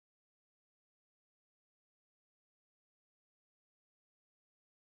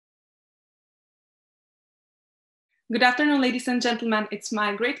Good afternoon, ladies and gentlemen. It's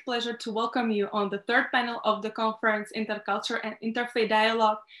my great pleasure to welcome you on the third panel of the conference Interculture and Interfaith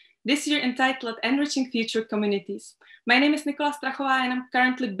Dialogue, this year entitled Enriching Future Communities. My name is Nikola Strachová and I'm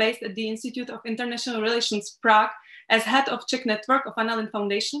currently based at the Institute of International Relations, Prague, as head of Czech network of Annalyn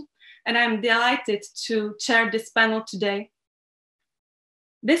Foundation, and I'm delighted to chair this panel today.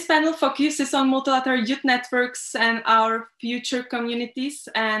 This panel focuses on multilateral youth networks and our future communities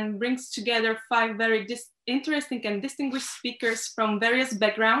and brings together five very interesting and distinguished speakers from various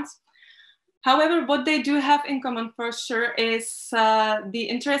backgrounds. However, what they do have in common for sure is the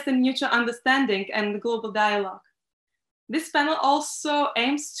interest in mutual understanding and global dialogue. This panel also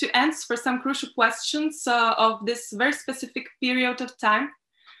aims to answer some crucial questions of this very specific period of time.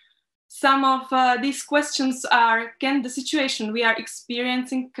 Some of these questions are, can the situation we are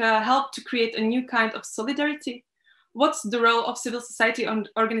experiencing help to create a new kind of solidarity? What's the role of civil society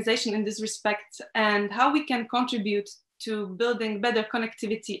organization in this respect, and how we can contribute to building better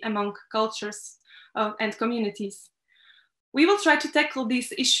connectivity among cultures and communities? We will try to tackle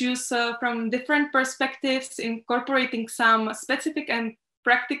these issues from different perspectives, incorporating some specific and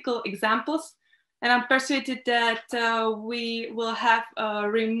practical examples. And I'm persuaded that we will have a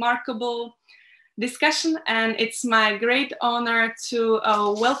remarkable discussion, and it's my great honor to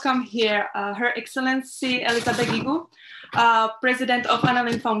welcome here Her Excellency Elisabeth Guigou, President of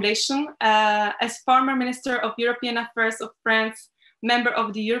Annalyn Foundation, as former Minister of European Affairs of France, member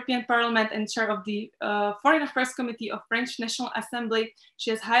of the European Parliament and chair of the Foreign Affairs Committee of French National Assembly. She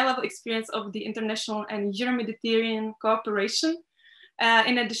has high-level experience of the international and Euro-Mediterranean cooperation.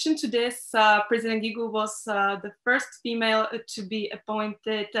 In addition to this, President Guigou was the first female to be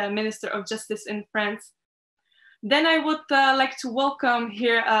appointed Minister of Justice in France. Then I would like to welcome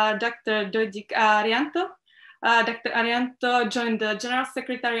here Dr. Dodik Arianto. Dr. Arianto joined the General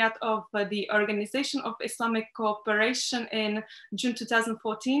Secretariat of the Organization of Islamic Cooperation in June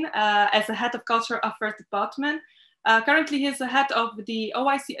 2014 as the head of Cultural Affairs Department. Currently, he is the head of the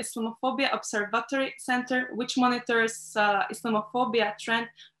OIC Islamophobia Observatory Center, which monitors Islamophobia trend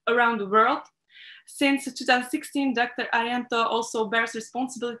around the world. Since 2016, Dr. Arianto also bears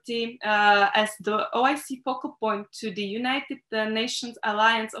responsibility as the OIC focal point to the United Nations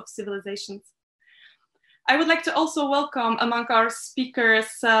Alliance of Civilizations. I would like to also welcome among our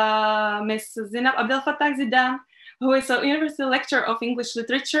speakers Ms. Zinab Abdel Fattah Zidane, who is a university lecturer of English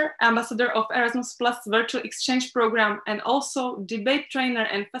literature, ambassador of Erasmus Plus virtual exchange program, and also debate trainer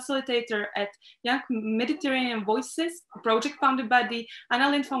and facilitator at Young Mediterranean Voices, a project founded by the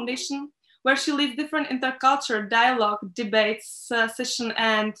Annalyn Foundation, where she leads different intercultural dialogue, debates, session,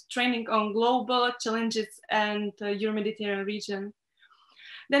 and training on global challenges and Euro-Mediterranean region.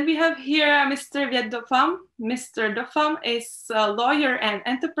 Then we have here Mr. Viet Dopham. Mr. Dopham is a lawyer and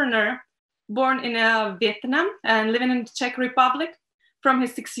entrepreneur, born in Vietnam and living in the Czech Republic from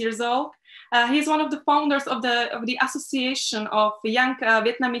his 6 years old. He is one of the founders of the Association of Young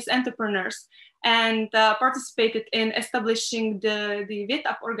Vietnamese Entrepreneurs and participated in establishing the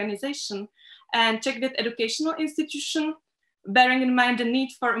VietUp organization and Czech Viet Educational Institution. Bearing in mind the need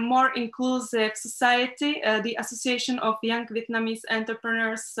for a more inclusive society, the Association of Young Vietnamese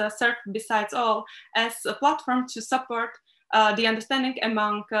Entrepreneurs served, besides all, as a platform to support the understanding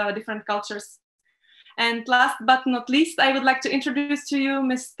among different cultures. And last but not least, I would like to introduce to you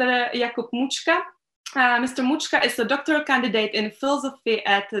Mr. Jakub Mučka. Mr. Mučka is a doctoral candidate in philosophy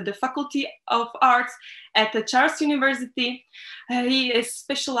at the Faculty of Arts at the Charles University. He is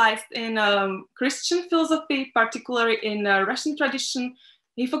specialized in Christian philosophy, particularly in Russian tradition.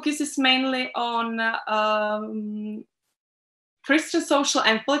 He focuses mainly on Christian social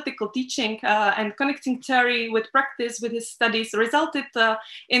and political teaching and connecting theory with practice with his studies resulted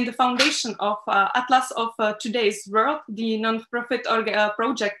in the foundation of Atlas of Today's World, the non-profit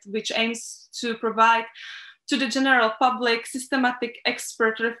project which aims to provide to the general public systematic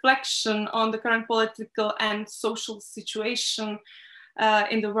expert reflection on the current political and social situation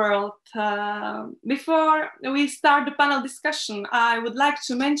in the world. Before we start the panel discussion, I would like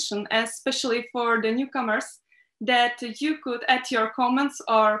to mention, especially for the newcomers, that you could add your comments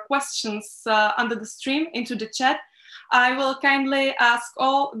or questions under the stream into the chat. I will kindly ask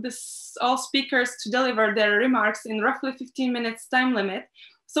all speakers to deliver their remarks in roughly 15 minutes time limit.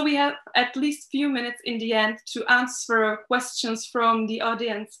 So we have at least few minutes in the end to answer questions from the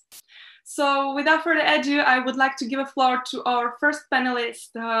audience. So without further ado, I would like to give a floor to our first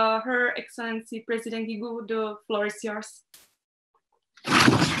panelist, Her Excellency President Guigou. The floor is yours.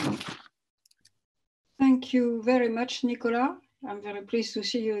 Thank you very much, Nikola. I'm very pleased to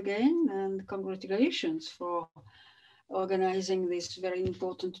see you again, and congratulations for organizing this very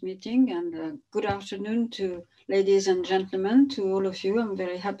important meeting, and good afternoon to ladies and gentlemen, to all of you. I'm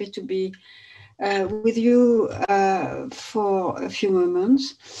very happy to be with you for a few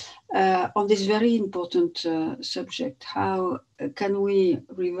moments on this very important subject. How can we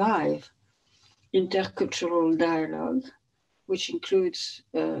revive intercultural dialogue, which includes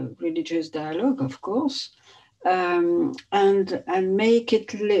religious dialogue, of course, and make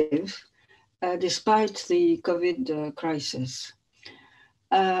it live despite the COVID crisis.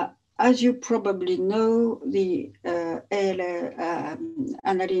 As you probably know, the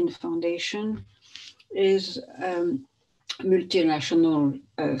Analine Foundation is a multinational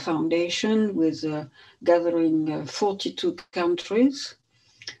foundation with gathering 42 countries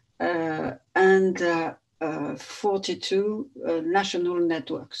and 42 national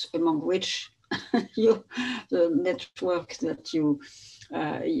networks, among which the network that you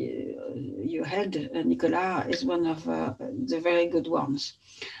had, Nikola, is one of the very good ones.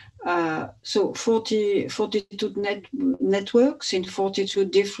 So 42 networks in 42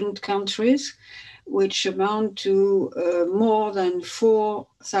 different countries, which amount to more than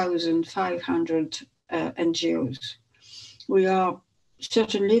 4,500 NGOs. We are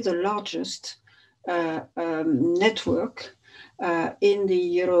certainly the largest network in the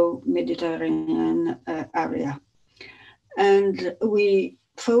Euro-Mediterranean area. And we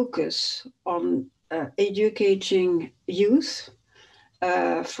focus on educating youth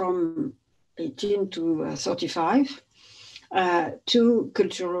from 18 to 35 to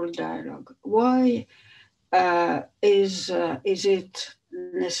cultural dialogue. Why is it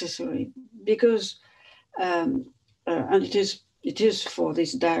necessary? Because, and it is for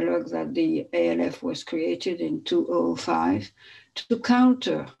this dialogue that the ALF was created in 2005 to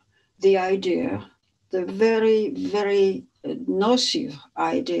counter the idea, the very, very nocive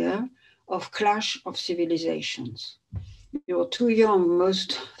idea of clash of civilizations. You're too young,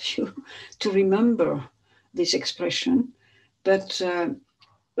 most of you, to remember this expression, but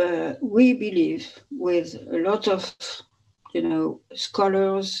we believe, with a lot of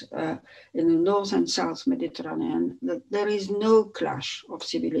scholars in the North and South Mediterranean, that there is no clash of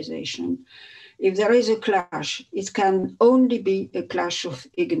civilization. If there is a clash, it can only be a clash of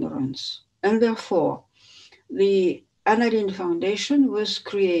ignorance. And therefore, the Analine Foundation was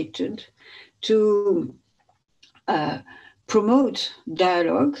created to promote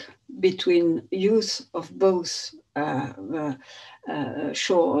dialogue between youth of both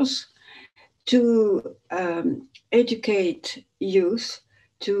shores, to educate youth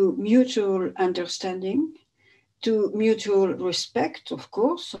to mutual understanding, to mutual respect, of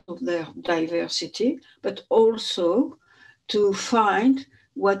course, of their diversity, but also to find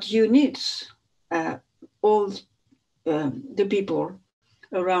what unites all the people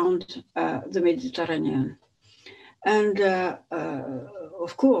around the Mediterranean. And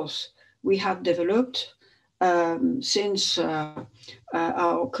of course, we have developed since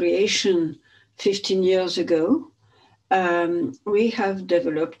our creation 15 years ago, we have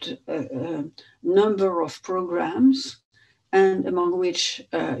developed a number of programs, and among which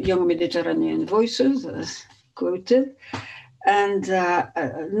Young Mediterranean Voices, as quoted, and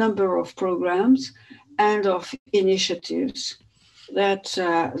a number of programs and of initiatives that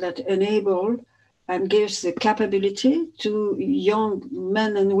enable and gives the capability to young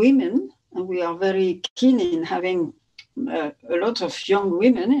men and women, and we are very keen in having a lot of young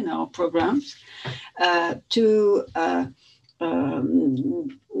women in our programs, to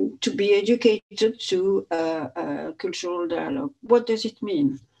be educated to cultural dialogue. What does it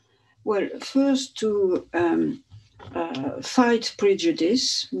mean? Well, first to fight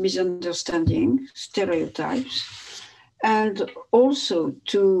prejudice, misunderstanding, stereotypes, and also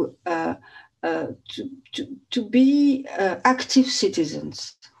to be active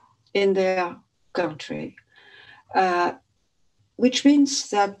citizens in their country, which means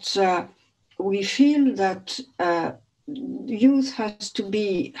that we feel that youth has to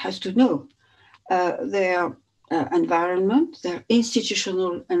know their environment, their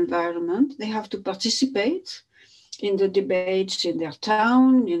institutional environment. They have to participate in the debates in their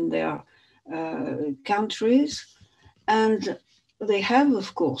town, in their countries, and they have,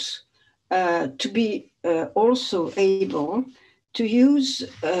 of course, to be also able to use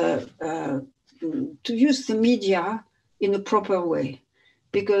the media in a proper way,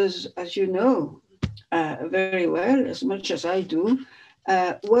 because, as you know very well, as much as I do,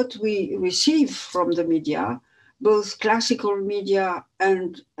 what we receive from the media, both classical media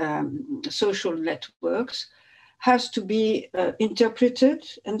and social networks, has to be interpreted,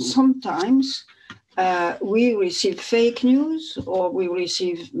 and sometimes we receive fake news, or we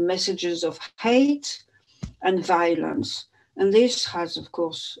receive messages of hate, and violence. And this has, of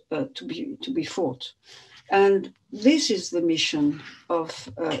course, to be fought. And this is the mission of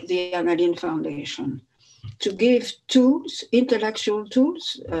the Annalene Foundation, to give tools, intellectual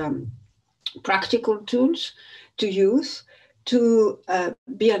tools, practical tools to youth to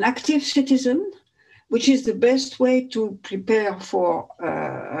be an active citizen, which is the best way to prepare for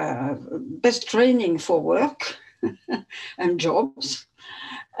best training for work and jobs,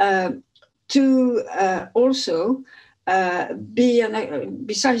 to also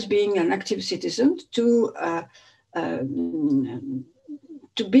besides being an active citizen, to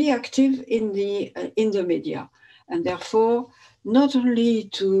be active in the media, and therefore not only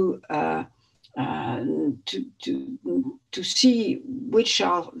to see which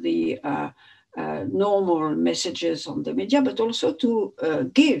are the normal messages on the media, but also to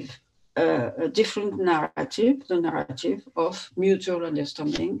give a different narrative, the narrative of mutual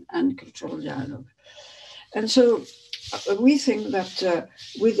understanding and cultural dialogue. And so we think that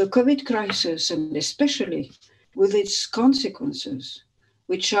with the COVID crisis, and especially with its consequences,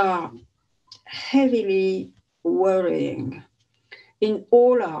 which are heavily worrying in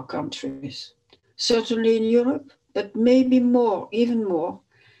all our countries, certainly in Europe, but maybe more, even more,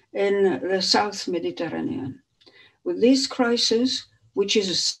 in the South Mediterranean. With this crisis, which is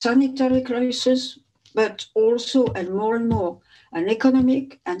a sanitary crisis, but also and more an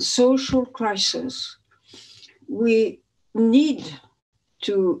economic and social crisis, we need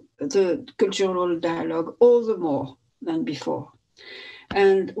the cultural dialogue all the more than before.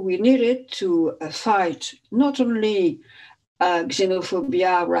 And we need it to fight not only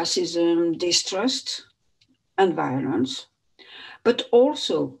xenophobia, racism, distrust, and violence, but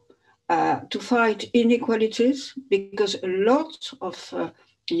also to fight inequalities, because a lot of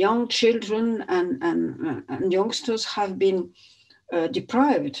young children and youngsters have been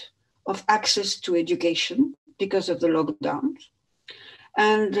deprived of access to education because of the lockdowns.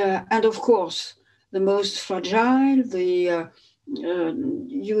 And of course, the most fragile, the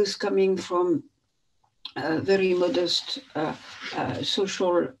youth coming from very modest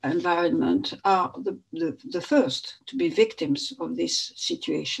social environment are the first to be victims of this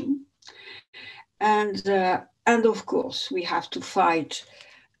situation. And of course, we have to fight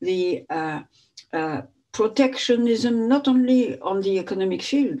the protectionism, not only on the economic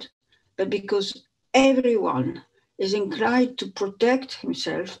field, but because everyone is inclined to protect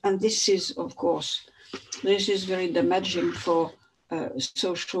himself. And this is, of course, this is very damaging for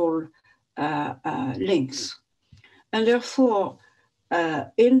social links. And therefore,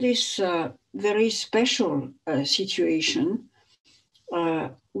 in this very special situation,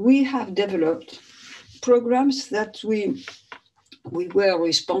 we have developed programs that we were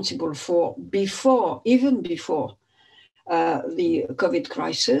responsible for even before the COVID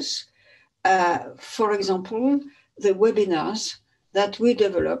crisis. For example, the webinars that we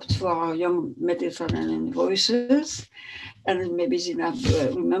developed for our young Mediterranean voices, and maybe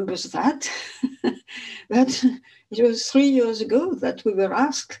Zinab remembers that. But it was 3 years ago that we were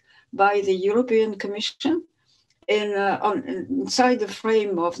asked by the European Commission inside the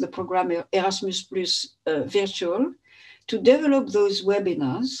frame of the program Erasmus Plus Virtual to develop those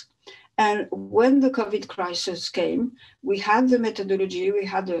webinars. And when the COVID crisis came, we had the methodology, we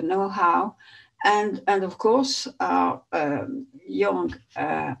had the know-how, and of course, our young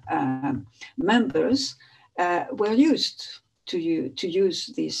members were used to use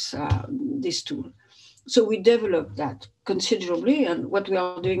this tool. So we developed that considerably, and what we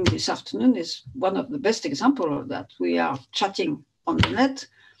are doing this afternoon is one of the best examples of that. We are chatting on the net,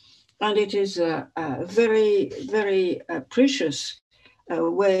 and it is a very, very precious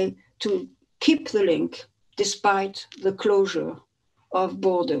way to keep the link despite the closure of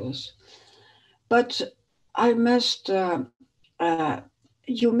borders. But I must,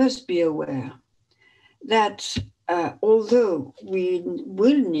 you must be aware that although we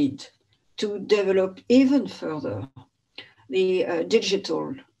will need to develop even further the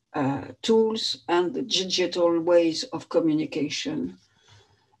digital tools and the digital ways of communication,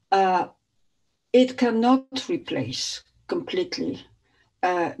 it cannot replace completely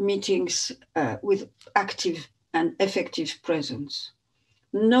meetings with active and effective presence.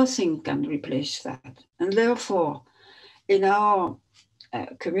 Nothing can replace that. And therefore, in our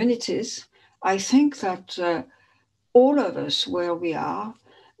communities, I think that all of us where we are,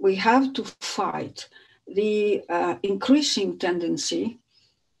 we have to fight the increasing tendency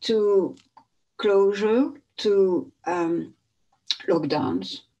to closure, to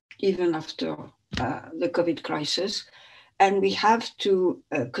lockdowns, even after the COVID crisis. And we have to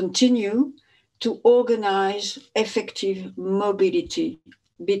continue to organize effective mobility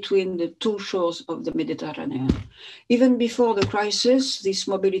between the two shores of the Mediterranean. Even before the crisis, this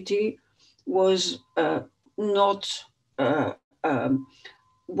mobility was not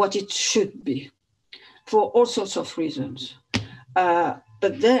what it should be, for all sorts of reasons. But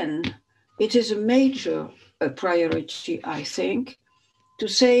then it is a major priority, I think, to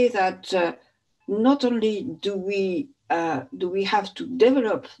say that not only do we have to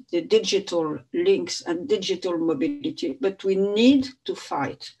develop the digital links and digital mobility, but we need to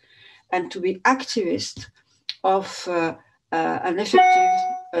fight and to be activists of an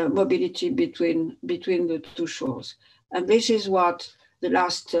effective mobility between the two shores. And this is what the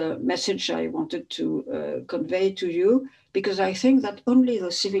last message I wanted to convey to you, because I think that only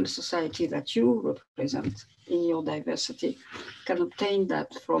the civil society that you represent in your diversity can obtain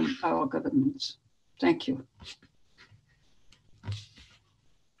that from our governments. Thank you.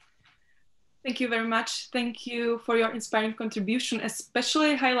 Thank you very much. Thank you for your inspiring contribution,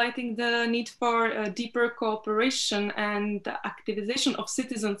 especially highlighting the need for deeper cooperation and activization of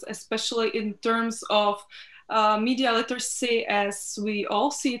citizens, especially in terms of media literacy, as we all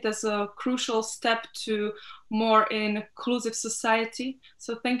see it as a crucial step to more inclusive society.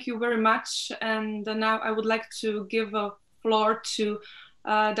 So thank you very much. And now I would like to give a floor to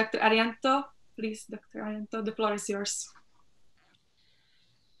Dr. Arianto. Please, Dr. Arianto, the floor is yours.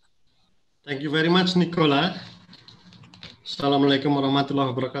 Thank you very much, Nikola. Assalamualaikum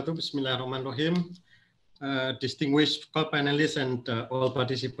warahmatullahi wabarakatuh. Bismillahirrahmanirrahim. Distinguished co-panelists and all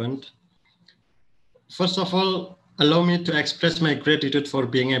participants. First of all, allow me to express my gratitude for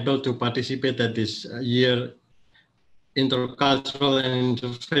being able to participate at this year intercultural and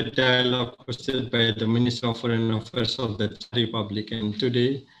interfaith dialogue hosted by the Minister of Foreign Affairs of the Czech Republic. And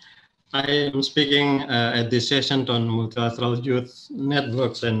today, I am speaking at this session on multilateral youth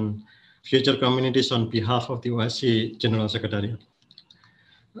networks and future communities on behalf of the OSCE General Secretariat.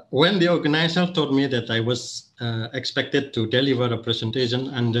 When the organizer told me that I was expected to deliver a presentation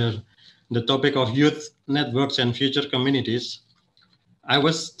under the topic of youth networks and future communities, I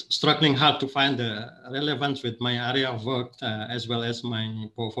was struggling hard to find the relevance with my area of work as well as my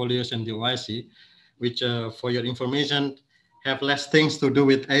portfolios in the OSCE, which for your information have less things to do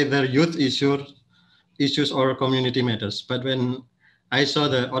with either youth issues or community matters. But when I saw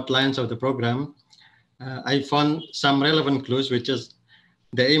the outlines of the program, I found some relevant clues, which is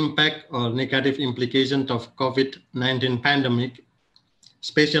the impact or negative implications of COVID-19 pandemic,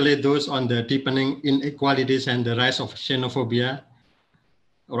 especially those on the deepening inequalities and the rise of xenophobia,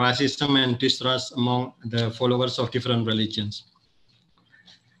 racism, and distrust among the followers of different religions.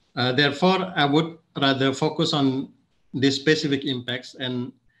 Therefore, I would rather focus on these specific impacts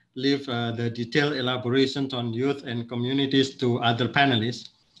and leave the detailed elaborations on youth and communities to other panelists.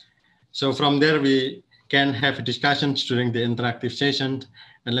 So from there, we can have discussions during the interactive session,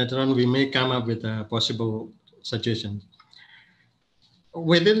 and later on, we may come up with a possible suggestions.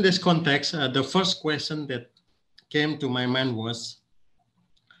 Within this context, the first question that came to my mind was,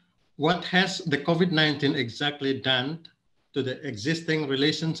 what has the COVID-19 exactly done to the existing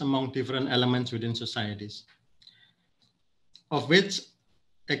relations among different elements within societies? Of which,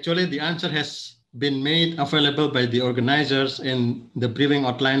 actually, the answer has been made available by the organizers in the briefing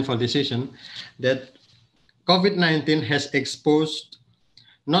outline for this session, that COVID-19 has exposed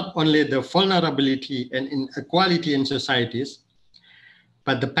not only the vulnerability and inequality in societies,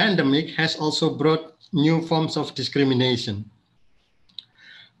 but the pandemic has also brought new forms of discrimination.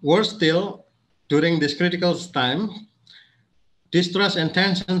 Worse still, during this critical time, distrust and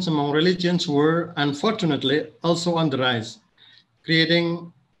tensions among religions were unfortunately also on the rise,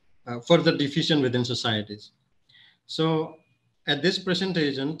 creating further division within societies. So at this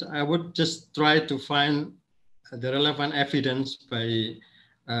presentation, I would just try to find the relevant evidence by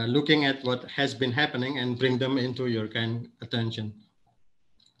looking at what has been happening and bring them into your kind attention.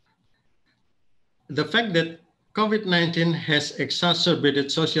 The fact that COVID-19 has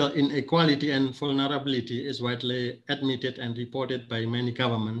exacerbated social inequality and vulnerability is widely admitted and reported by many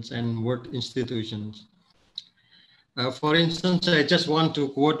governments and world institutions. For instance, I just want to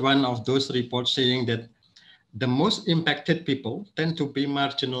quote one of those reports saying that the most impacted people tend to be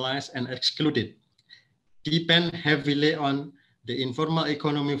marginalized and excluded, depend heavily on the informal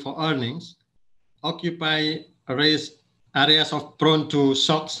economy for earnings, occupy areas of prone to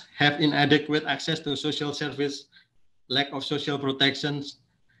shocks, have inadequate access to social service, lack of social protections,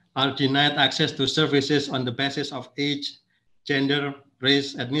 are denied access to services on the basis of age, gender,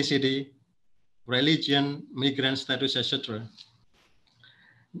 race, ethnicity, religion, migrant status, etc.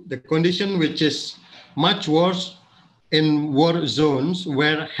 The condition which is much worse in war zones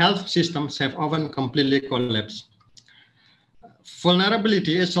where health systems have often completely collapsed.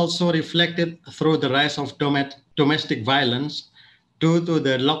 Vulnerability is also reflected through the rise of domestic violence due to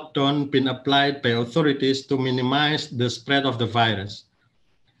the lockdown being applied by authorities to minimize the spread of the virus,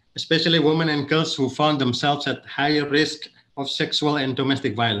 especially women and girls who found themselves at higher risk of sexual and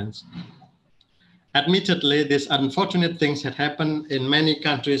domestic violence. Admittedly, these unfortunate things had happened in many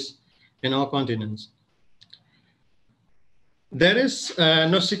countries in all continents. There is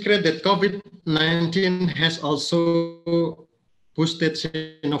no secret that COVID-19 has also boosted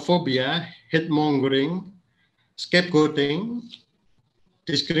xenophobia, hate-mongering, scapegoating,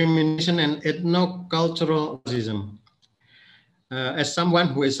 discrimination, and ethno-cultural racism. As someone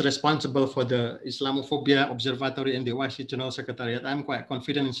who is responsible for the Islamophobia Observatory in the OIC General Secretariat, I'm quite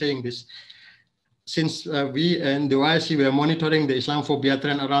confident in saying this. Since we in the OIC, we are monitoring the Islamophobia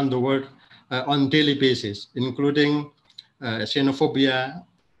trend around the world on daily basis, including xenophobia,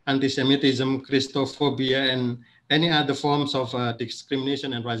 anti-Semitism, Christophobia, and any other forms of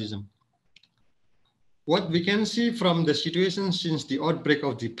discrimination and racism. What we can see from the situation since the outbreak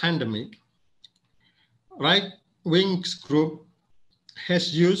of the pandemic, right-wing group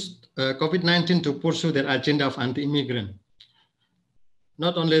has used COVID-19 to pursue their agenda of anti-immigrant.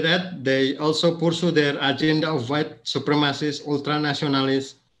 Not only that, they also pursue their agenda of white supremacists,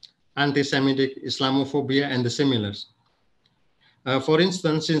 ultranationalists, anti-Semitic, Islamophobia, and the similars. For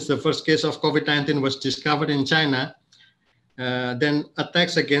instance, since the first case of COVID-19 was discovered in China, then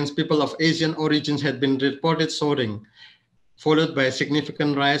attacks against people of Asian origins had been reported soaring, followed by a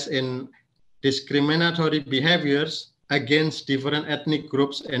significant rise in discriminatory behaviors against different ethnic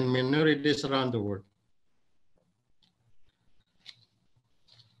groups and minorities around the world.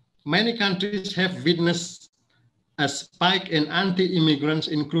 Many countries have witnessed a spike in anti-immigrants,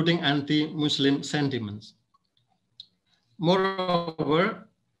 including anti-Muslim sentiments. Moreover,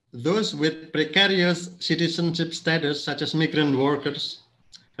 those with precarious citizenship status, such as migrant workers,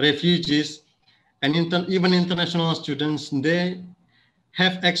 refugees, and even international students, they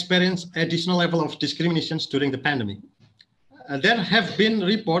have experienced additional level of discriminations during the pandemic. There have been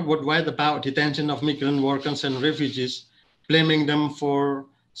reports worldwide about detention of migrant workers and refugees, blaming them for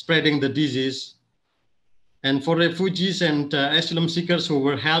spreading the disease. And for refugees and asylum seekers who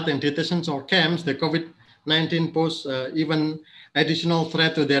were held in detention or camps, the COVID-19 posed even additional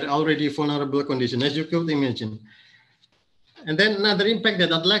threat to their already vulnerable condition, as you could imagine. And then another impact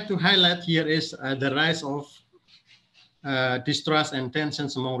that I'd like to highlight here is the rise of distrust and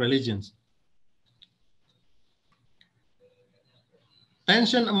tensions among religions.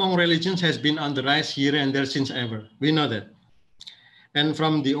 Tension among religions has been on the rise here and there since ever. We know that. And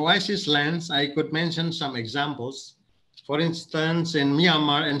from the OIC's lens, I could mention some examples. For instance, in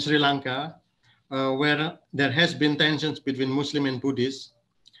Myanmar and Sri Lanka, where there has been tensions between Muslim and Buddhists.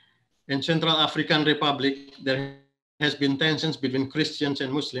 In Central African Republic, there has been tensions between Christians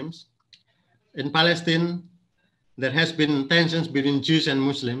and Muslims. In Palestine, there has been tensions between Jews and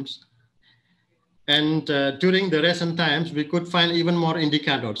Muslims. And during the recent times, we could find even more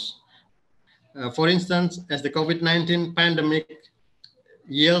indicators. For instance, as the COVID-19 pandemic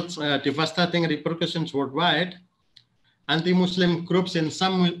yields devastating repercussions worldwide, anti-Muslim groups in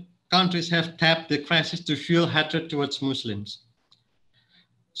some countries have tapped the crisis to fuel hatred towards Muslims.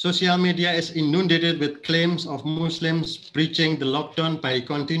 Social media is inundated with claims of Muslims breaching the lockdown by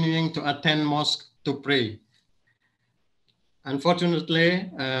continuing to attend mosques to pray.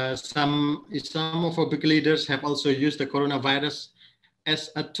 Unfortunately, some Islamophobic leaders have also used the coronavirus as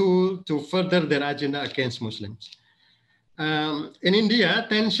a tool to further their agenda against Muslims. In India,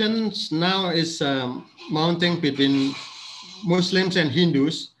 tensions now is mounting between Muslims and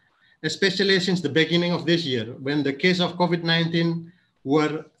Hindus, especially since the beginning of this year, when the case of COVID-19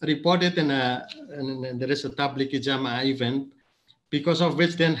 were reported in there is a Tablighi Jama'ah event, because of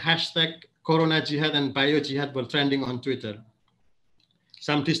which then hashtag Corona Jihad and Bio Jihad were trending on Twitter.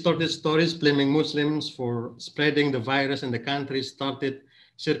 Some distorted stories blaming Muslims for spreading the virus in the country started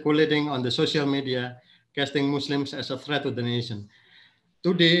circulating on the social media, casting Muslims as a threat to the nation.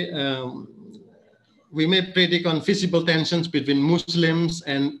 Today, we may predict on visible tensions between Muslims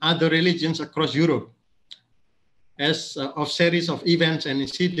and other religions across Europe as of series of events and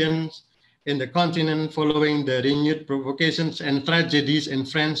incidents in the continent following the renewed provocations and tragedies in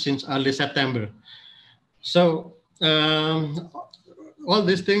France since early September. So all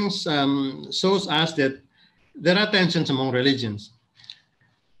these things shows us that there are tensions among religions.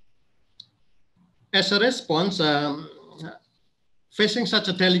 As a response, facing such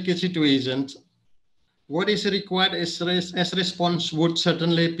a delicate situation, what is required as response would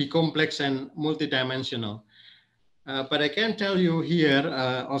certainly be complex and multidimensional. But I can tell you here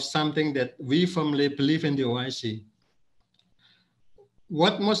of something that we firmly believe in the OIC.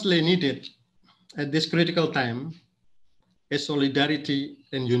 what mostly needed at this critical time is solidarity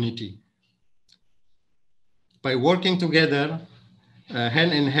and unity. By working together,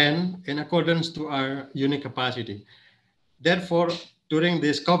 hand in hand, in accordance to our unique capacity. Therefore, during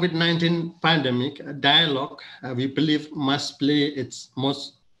this COVID-19 pandemic, dialogue, we believe, must play its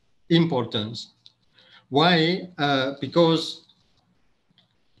most importance. Why? Because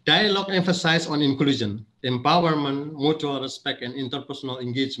dialogue emphasizes on inclusion, empowerment, mutual respect, and interpersonal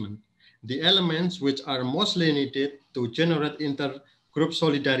engagement, the elements which are mostly needed to generate intergroup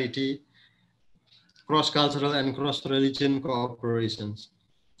solidarity, cross-cultural and cross-religion cooperations.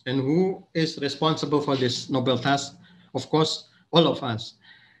 And who is responsible for this noble task? Of course, all of us.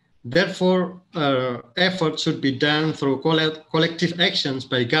 Therefore, efforts should be done through collective actions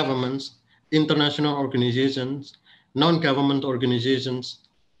by governments, international organizations, non-government organizations,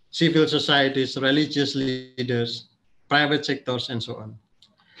 civil societies, religious leaders, private sectors, and so on.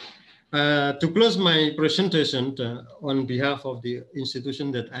 To close my presentation on behalf of the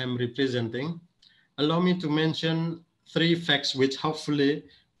institution that I am representing, allow me to mention 3 facts which hopefully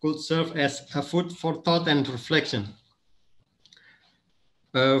could serve as a food for thought and reflection.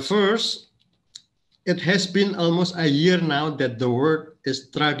 First, it has been almost a year now that the world is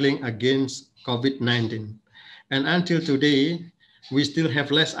struggling against COVID-19. And until today, we still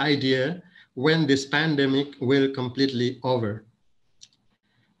have less idea when this pandemic will completely over.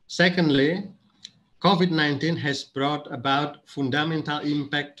 Secondly, COVID-19 has brought about fundamental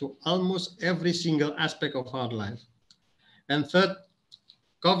impact to almost every single aspect of our life. And third,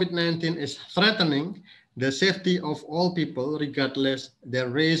 COVID-19 is threatening the safety of all people, regardless their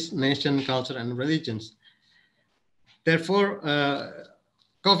race, nation, culture, and religions. Therefore,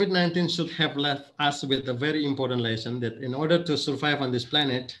 COVID-19 should have left us with a very important lesson that in order to survive on this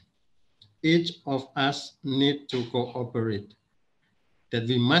planet, each of us need to cooperate, that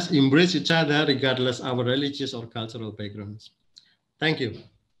we must embrace each other regardless our religious or cultural backgrounds. Thank you.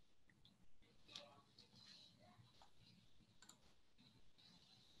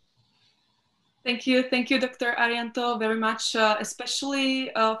 Thank you, Dr. Arianto, very much,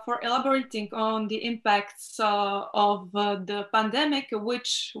 especially for elaborating on the impacts of the pandemic,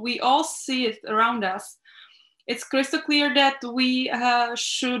 which we all see it around us. It's crystal clear that we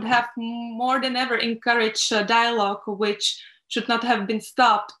should have more than ever encourage dialogue, which should not have been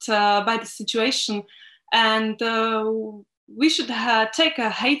stopped by the situation. And we should take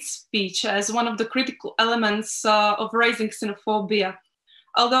a hate speech as one of the critical elements of raising xenophobia.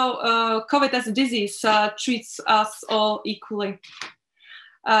 Although COVID as a disease treats us all equally.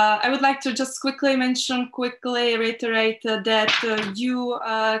 I would like to just reiterate that you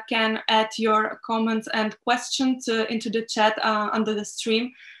can add your comments and questions into the chat under the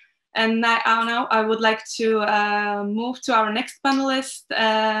stream. And now I would like to move to our next panelist.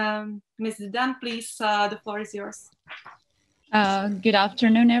 Ms. Zidan, please, the floor is yours. Good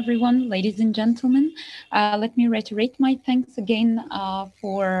afternoon, everyone, ladies and gentlemen. Let me reiterate my thanks again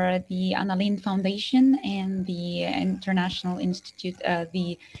for the Annalene Foundation and the International Institute,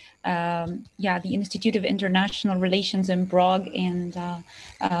 the Institute of International Relations in Prague, and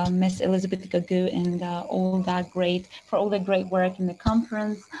Ms. Elizabeth Gagu, and all the great work in the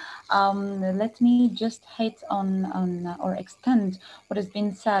conference. Let me just hit on or extend what has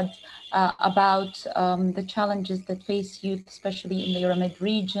been said about the challenges that face youth, especially in the Euromed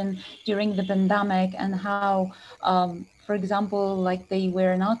region during the pandemic, and how, for example, like they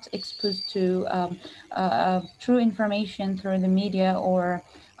were not exposed to true information through the media, or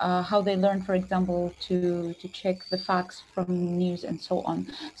how they learn, for example, to check the facts from news and so on.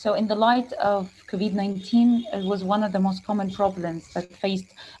 So in the light of COVID-19, it was one of the most common problems that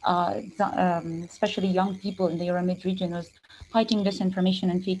faced especially young people in the Euromed region, was fighting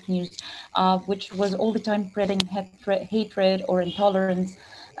disinformation and fake news, which was all the time spreading hatred or intolerance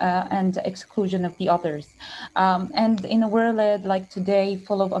and exclusion of the others. And in a world like today,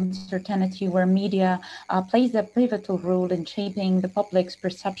 full of uncertainty, where media plays a pivotal role in shaping the public's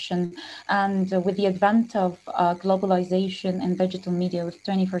perception, and with the advent of globalization and digital media with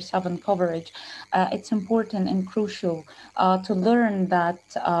 24/7 coverage, it's important and crucial to learn that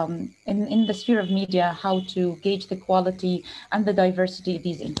in the sphere of media, how to gauge the quality and the diversity of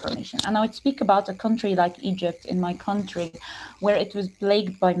these information. And I would speak about a country like Egypt, in my country, where it was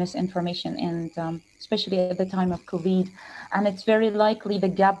plagued by misinformation and especially at the time of COVID. And it's very likely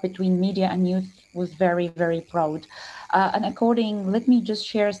the gap between media and youth was very, very broad. Let me just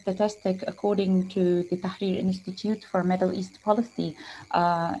share a statistic. According to the Tahrir Institute for Middle East Policy,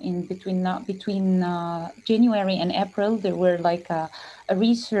 between January and April, there were like a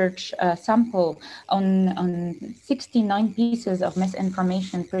research sample on 69 pieces of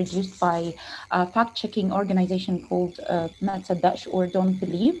misinformation produced by a fact-checking organization called Ma تصدقش or Don't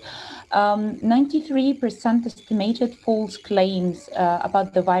Believe. 93% estimated false claims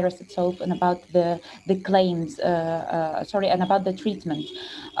about the virus itself and about the claims, and about the treatment,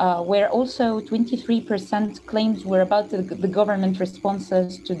 where also 23% claims were about the government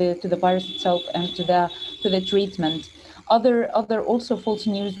responses to the virus itself and to the treatment. Other also false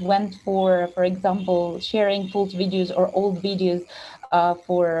news went for example, sharing false videos or old videos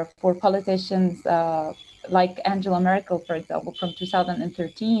for politicians like Angela Merkel, for example, from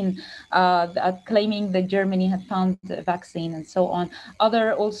 2013, claiming that Germany had found a vaccine and so on.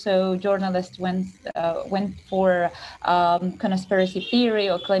 Other also journalists went for conspiracy theory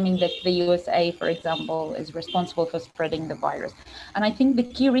or claiming that the USA, for example, is responsible for spreading the virus. And I think the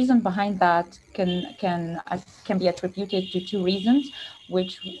key reason behind that can be attributed to two reasons,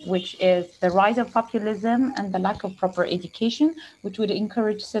 which is the rise of populism and the lack of proper education, which would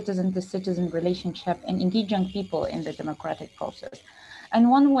encourage citizen-to-citizen relationship and engage young people in the democratic process. And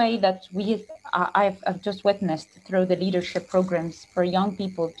one way that I've just witnessed through the leadership programs for young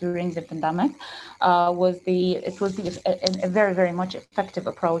people during the pandemic was a very, very much effective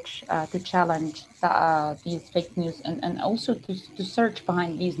approach to challenge these fake news and also to search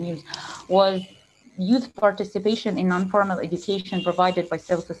behind these news was youth participation in non-formal education provided by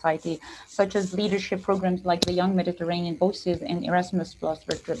civil society, such as leadership programs like the Young Mediterranean Voices and Erasmus Plus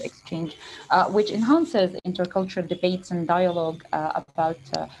Virtual Exchange, which enhances intercultural debates and dialogue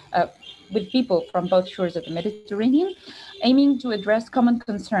with people from both shores of the Mediterranean, aiming to address common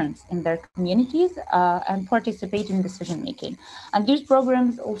concerns in their communities and participate in decision-making. And these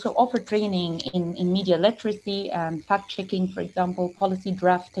programs also offer training in media literacy and fact-checking, for example, policy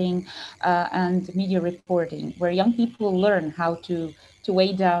drafting and media reporting, where young people learn how to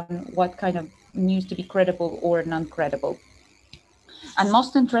weigh down what kind of news to be credible or non-credible. And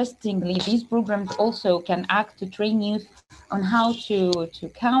most interestingly, these programs also can act to train youth on how to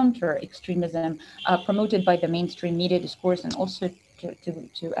counter extremism promoted by the mainstream media discourse and also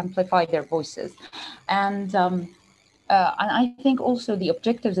to amplify their voices. And I think also the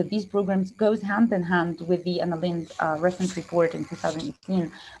objectives of these programs goes hand in hand with the Annalind recent report in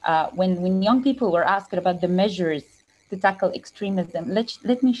 2018, when young people were asked about the measures to tackle extremism.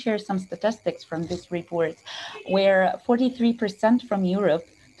 Let me share some statistics from this report, where 43% from Europe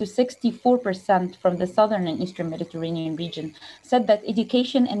to 64% from the southern and eastern Mediterranean region said that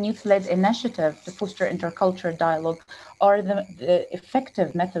education and youth-led initiatives to foster intercultural dialogue are the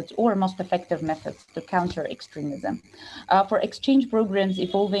effective methods or most effective methods to counter extremism. For exchange programs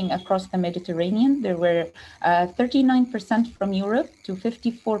evolving across the Mediterranean, there were 39% from Europe to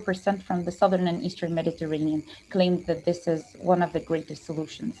 54% from the southern and eastern Mediterranean claimed that this is one of the greatest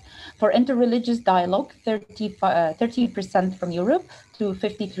solutions. For interreligious dialogue, 30% from Europe to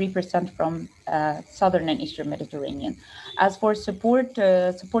 53% from southern and eastern Mediterranean. As for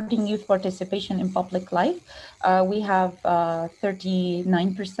supporting youth participation in public life, we have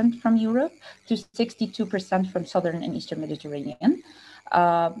 39% from Europe to 62% from southern and eastern Mediterranean.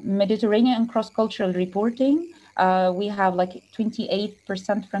 Mediterranean cross-cultural reporting, we have like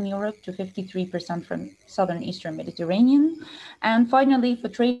 28% from Europe to 53% from southern eastern Mediterranean. And finally, for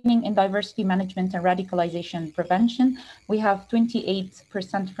training in diversity management and radicalization prevention, we have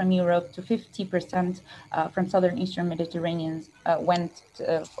 28% from Europe to 50% from southern eastern Mediterranean went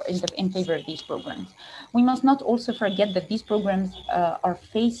in favor of these programs. We must not also forget that these programs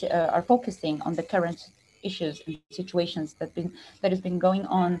are focusing on the current issues and situations that has been going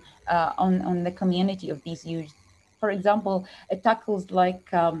on the community of these youth. For example, it tackles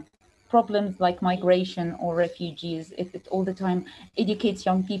like problems like migration or refugees. It all the time educates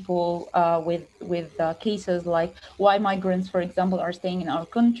young people with cases like why migrants, for example, are staying in our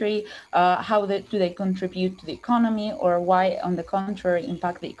country, how do they contribute to the economy, or why, on the contrary,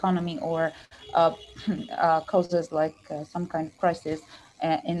 impact the economy or causes like some kind of crisis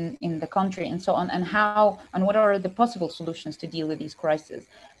in the country and so on, and what are the possible solutions to deal with these crises.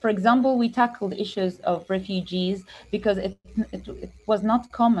 For example, we tackled issues of refugees because it was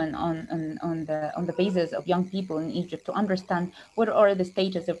not common on the basis of young people in Egypt to understand what are the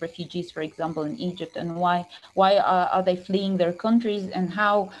status of refugees, for example, in Egypt, and why are they fleeing their countries, and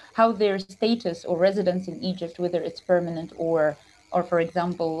how their status or residence in Egypt, whether it's permanent or for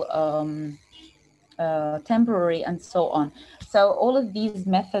example, temporary, and so on. So all of these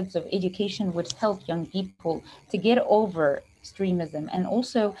methods of education would help young people to get over extremism, and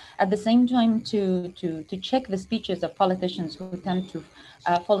also at the same time to check the speeches of politicians who tend to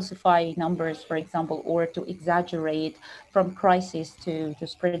falsify numbers, for example, or to exaggerate from crisis to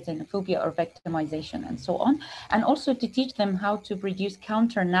spread xenophobia or victimization and so on, and also to teach them how to produce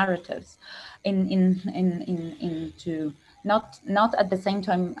counter narratives into not at the same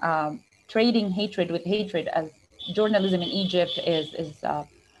time trading hatred with hatred, as journalism in Egypt is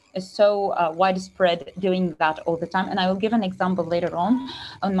so widespread doing that all the time. And I will give an example later on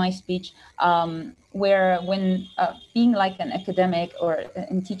my speech, where when being like an academic or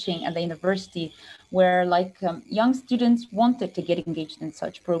in teaching at the university, where like young students wanted to get engaged in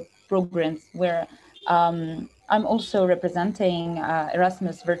such programs, where I'm also representing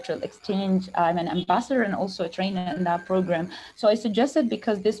Erasmus Virtual Exchange. I'm an ambassador and also a trainer in that program. So I suggested,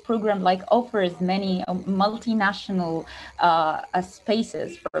 because this program like offers many multinational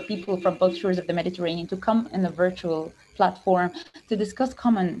spaces for people from both shores of the Mediterranean to come in a virtual platform to discuss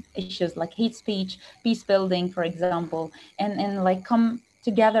common issues like hate speech, peace building, for example, and like come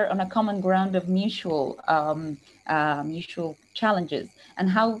together on a common ground of mutual challenges, and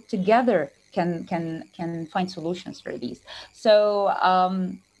how together can find solutions for these. So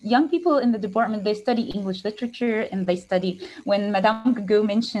young people in the department, they study English literature, and they study, when Madame Gugu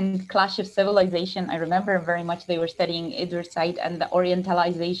mentioned Clash of Civilization, I remember very much they were studying Edward Said and the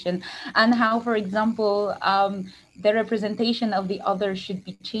Orientalization, and how, for example, the representation of the other should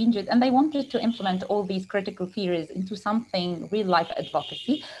be changed. And they wanted to implement all these critical theories into something real life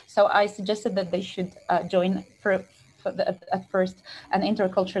advocacy. So I suggested that they should join at first an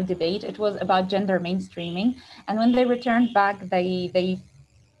intercultural debate. It was about gender mainstreaming, and when they returned back, they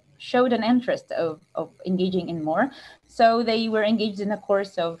showed an interest of engaging in more. So they were engaged in a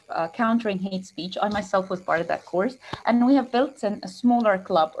course of countering hate speech. I myself was part of that course, and we have built a smaller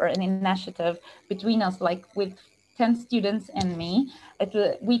club or an initiative between us, like with 10 students and me.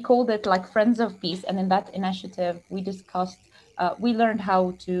 We called it like Friends of Peace, and in that initiative we discussed we learned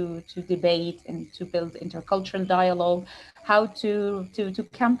how to debate and to build intercultural dialogue, how to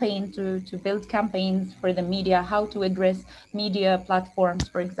campaign, to build campaigns for the media, how to address media platforms,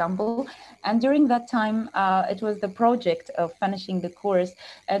 for example. And during that time, it was the project of finishing the course,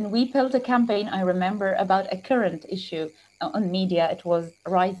 and we built a campaign, I remember, about a current issue on media. It was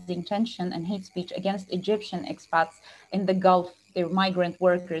rising tension and hate speech against Egyptian expats in the Gulf. They were migrant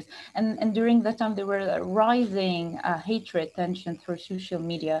workers. And during that time, there were rising hatred, tension through social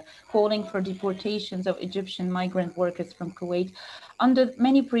media, calling for deportations of Egyptian migrant workers from Kuwait under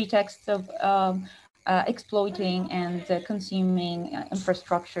many pretexts of exploiting and consuming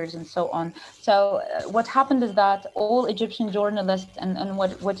infrastructures and so on. So what happened is that all Egyptian journalists, and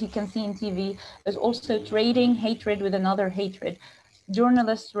what you can see in TV, is also trading hatred with another hatred.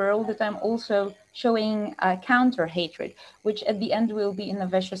 Journalists were all the time also showing counter hatred, which at the end will be in a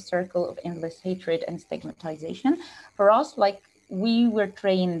vicious circle of endless hatred and stigmatization. For us, like, we were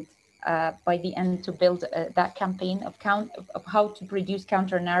trained by the end to build that campaign of how to produce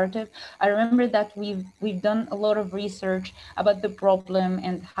counter narrative. I remember that we've done a lot of research about the problem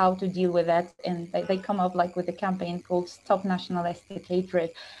and how to deal with it, and they come up like with a campaign called Stop Nationalistic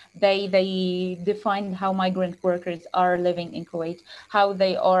Hatred. They defined how migrant workers are living in Kuwait, how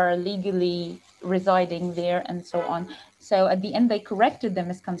they are legally residing there, and so on. So at the end, they corrected the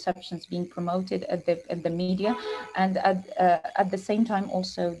misconceptions being promoted at the media, and at the same time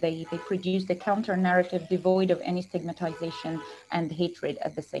also they produced a counter narrative devoid of any stigmatization and hatred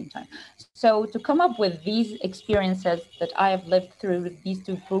at the same time. So to come up with these experiences that I have lived through with these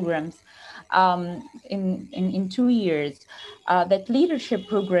two programs in 2 years, that leadership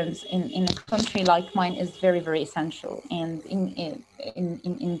programs in a country like mine is very, very essential, and in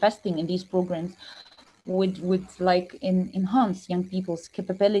investing in these programs would like enhance young people's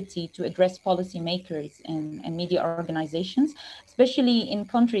capability to address policymakers and media organizations, especially in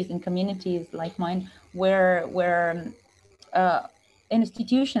countries and communities like mine, where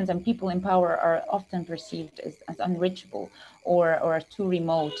institutions and people in power are often perceived as unreachable or too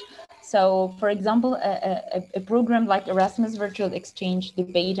remote. So, for example, a program like Erasmus Virtual Exchange,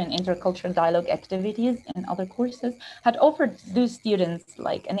 Debate and Intercultural Dialogue activities and other courses had offered those students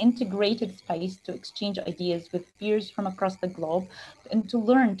like an integrated space to exchange ideas with peers from across the globe and to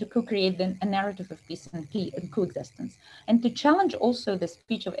learn to co-create a narrative of peace and coexistence, and to challenge also the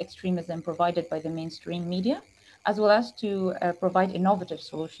speech of extremism provided by the mainstream media, as well as to provide innovative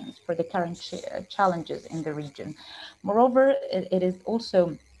solutions for the current challenges in the region. Moreover, it is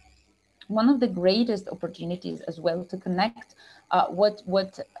also one of the greatest opportunities as well to connect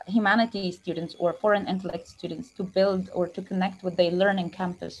what humanities students or foreign intellect students to build or to connect what they learn in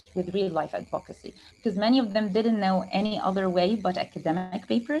campus with real life advocacy, because many of them didn't know any other way but academic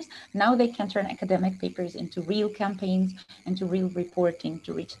papers. Now they can turn academic papers into real campaigns, into real reporting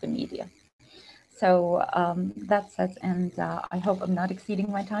to reach the media. So that's it, and I hope I'm not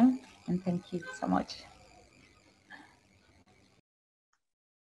exceeding my time, and thank you so much.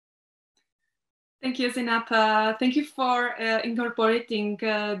 Thank you, Zinab. Thank you for incorporating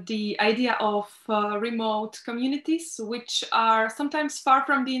the idea of remote communities, which are sometimes far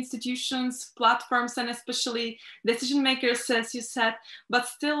from the institutions, platforms, and especially decision makers, as you said, but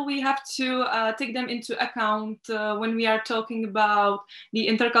still we have to take them into account when we are talking about the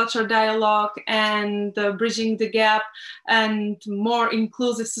intercultural dialogue and bridging the gap and more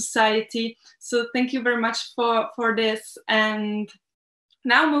inclusive society. So thank you very much for this. And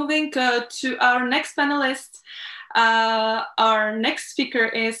now moving to our next panelist. Our next speaker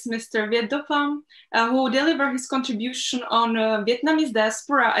is Mr. Viet Do Pham, who will deliver his contribution on Vietnamese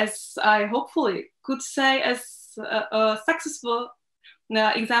diaspora, as I hopefully could say, as a successful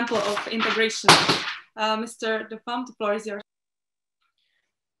example of integration. Mr. Do Pham, the floor is yours.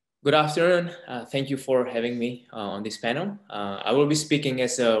 Good afternoon. Thank you for having me on this panel. I will be speaking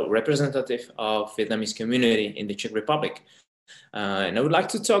as a representative of Vietnamese community in the Czech Republic. And I would like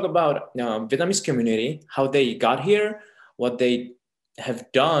to talk about Vietnamese community, how they got here, what they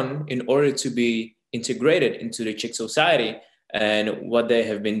have done in order to be integrated into the Czech society, and what they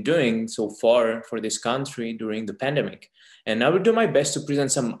have been doing so far for this country during the pandemic. And I will do my best to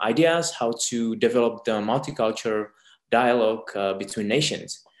present some ideas how to develop the multicultural dialogue between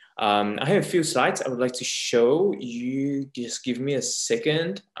nations. I have a few slides I would like to show you. Just give me a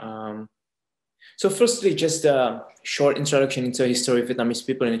second. So firstly, just a short introduction into the history of Vietnamese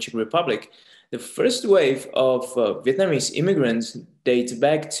people in the Czech Republic. The first wave of Vietnamese immigrants dates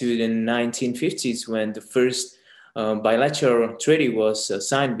back to the 1950s when the first bilateral treaty was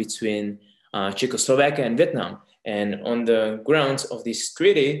signed between Czechoslovakia and Vietnam. And on the grounds of this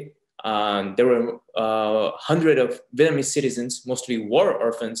treaty, there were hundreds of Vietnamese citizens, mostly war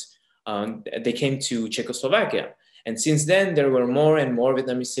orphans. They came to Czechoslovakia. And since then, there were more and more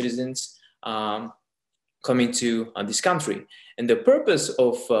Vietnamese citizens coming to this country. And the purpose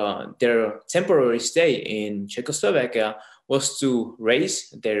of their temporary stay in Czechoslovakia was to raise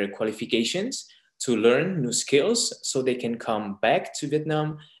their qualifications, to learn new skills so they can come back to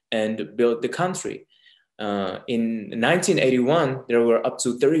Vietnam and build the country. In 1981, there were up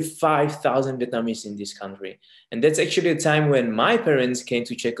to 35,000 Vietnamese in this country. And that's actually a time when my parents came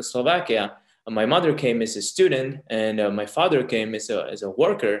to Czechoslovakia. My mother came as a student and my father came as a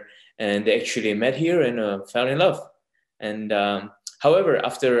worker. And they actually met here and fell in love. And however,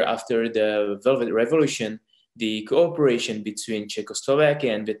 after the Velvet Revolution, the cooperation between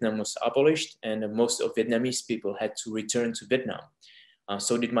Czechoslovakia and Vietnam was abolished, and most of Vietnamese people had to return to Vietnam.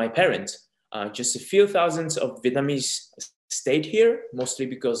 So did my parents. Just a few thousands of Vietnamese stayed here, mostly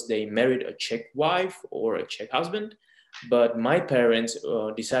because they married a Czech wife or a Czech husband. But my parents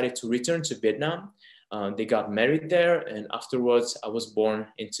decided to return to Vietnam. They got married there, and afterwards I was born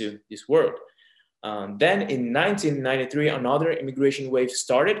into this world. Then in 1993, another immigration wave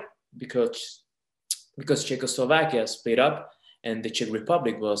started because Czechoslovakia split up and the Czech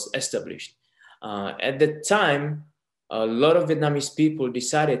Republic was established. At that time, a lot of Vietnamese people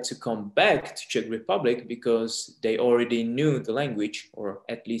decided to come back to Czech Republic because they already knew the language, or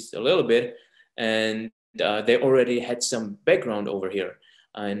at least a little bit, and they already had some background over here.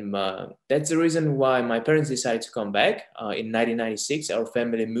 And that's the reason why my parents decided to come back. In 1996, our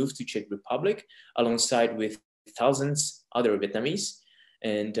family moved to Czech Republic alongside with thousands other Vietnamese.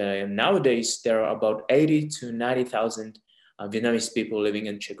 And nowadays, there are about 80 to 90,000 Vietnamese people living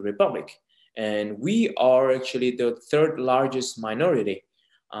in Czech Republic. And we are actually the third largest minority.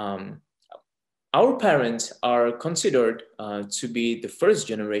 Our parents are considered to be the first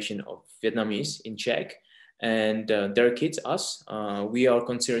generation of Vietnamese in Czech. And their kids, us, we are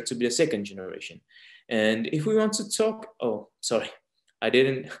considered to be the second generation. And if we want to talk, oh, sorry, I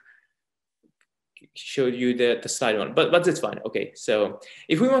didn't show you the slide one, but that's fine. Okay, so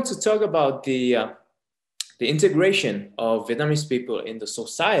if we want to talk about the integration of Vietnamese people in the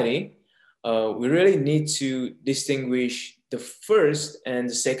society, we really need to distinguish the first and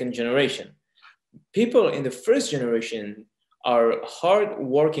the second generation. People in the first generation are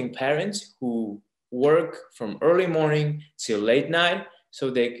hard-working parents who work from early morning till late night, so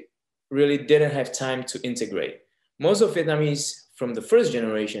they really didn't have time to integrate. Most of Vietnamese from the first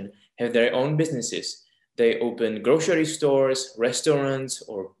generation have their own businesses. They open grocery stores, restaurants,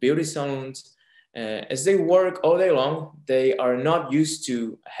 or beauty salons. As they work all day long, they are not used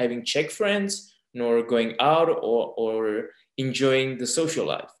to having Czech friends, nor going out or enjoying the social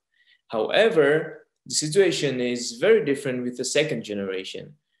life. However, the situation is very different with the second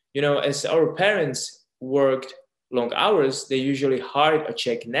generation. You know, as our parents worked long hours, they usually hired a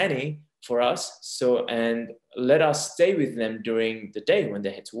Czech nanny for us, and let us stay with them during the day when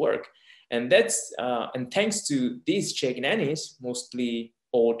they had to work. And thanks to these Czech nannies, mostly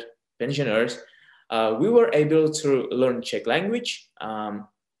old pensioners, we were able to learn Czech language,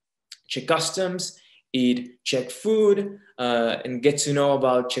 Czech customs, eat Czech food, and get to know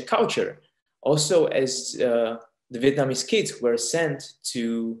about Czech culture. Also, as the Vietnamese kids were sent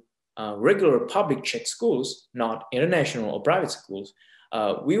to regular public Czech schools, not international or private schools,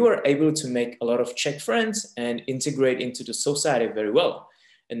 we were able to make a lot of Czech friends and integrate into the society very well.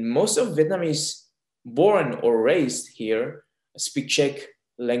 And most of Vietnamese born or raised here speak Czech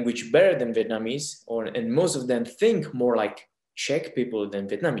language better than Vietnamese, and most of them think more like Czech people than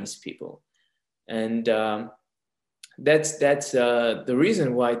Vietnamese people. And that's the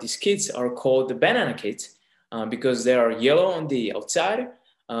reason why these kids are called the banana kids, because they are yellow on the outside,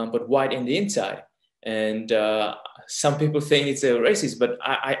 but white in the inside. And some people think it's a racist, but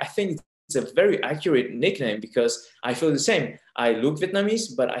I think it's a very accurate nickname, because I feel the same. I look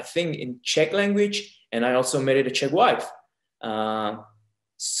Vietnamese, but I think in Czech language, and I also married a Czech wife.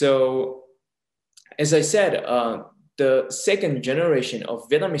 So, as I said, the second generation of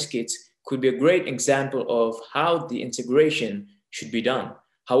Vietnamese kids could be a great example of how the integration should be done.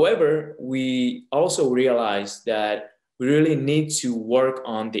 However, we also realize that we really need to work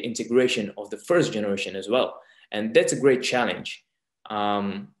on the integration of the first generation as well. And that's a great challenge.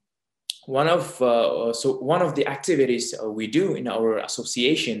 One of the activities we do in our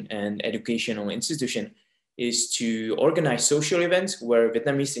association and educational institution is to organize social events where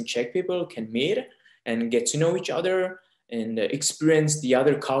Vietnamese and Czech people can meet and get to know each other and experience the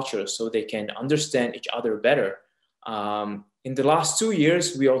other cultures so they can understand each other better. In the last 2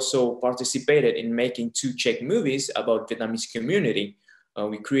 years, we also participated in making 2 Czech movies about Vietnamese community.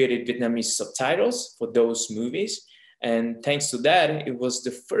 We created Vietnamese subtitles for those movies. And thanks to that, it was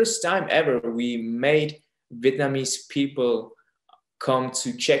the first time ever we made Vietnamese people come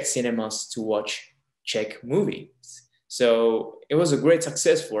to Czech cinemas to watch Czech movies. So it was a great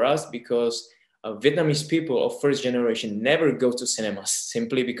success for us, because Vietnamese people of first generation never go to cinemas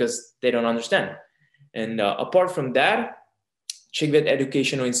simply because they don't understand. And apart from that, Czech Viet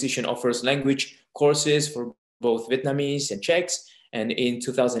Educational Institution offers language courses for both Vietnamese and Czechs. And in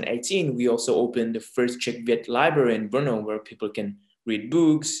 2018, we also opened the first Czech Viet library in Brno, where people can read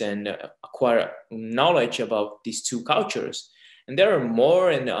books and acquire knowledge about these 2 cultures. And there are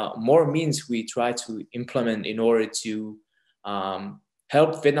more and more means we try to implement in order to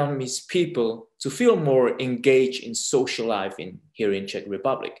help Vietnamese people to feel more engaged in social life here in Czech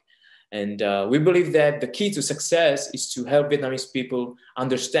Republic. And we believe that the key to success is to help Vietnamese people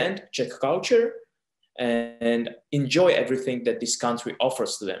understand Czech culture and enjoy everything that this country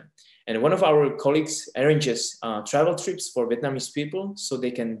offers to them. And one of our colleagues arranges travel trips for Vietnamese people so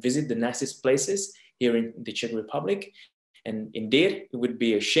they can visit the nicest places here in the Czech Republic. And indeed, it would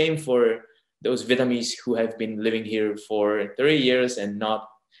be a shame for those Vietnamese who have been living here for 30 years and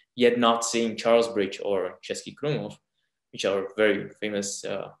not seeing Charles Bridge or Český Krumlov, which are very famous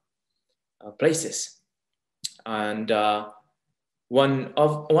places. And one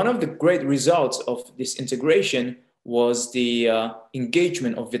of the great results of this integration was the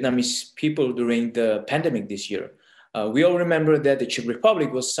engagement of Vietnamese people during the pandemic this year. We all remember that the Czech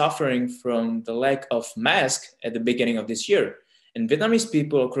Republic was suffering from the lack of masks at the beginning of this year. And Vietnamese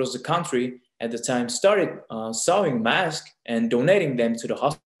people across the country at the time started sewing masks and donating them to the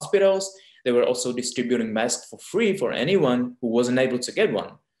hospitals. They were also distributing masks for free for anyone who wasn't able to get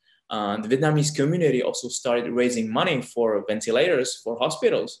one. The Vietnamese community also started raising money for ventilators for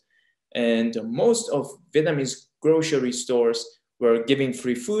hospitals. And most of Vietnamese grocery stores were giving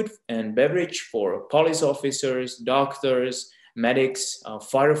free food and beverage for police officers, doctors, medics,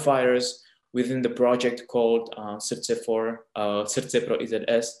 firefighters within the project called Srdce pro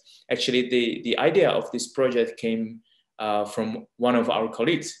IZS. Actually, the idea of this project came from one of our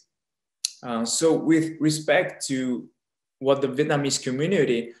colleagues. So with respect to what the Vietnamese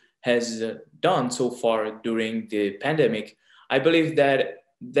community has done so far during the pandemic, I believe that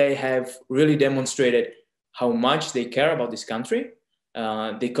they have really demonstrated how much they care about this country.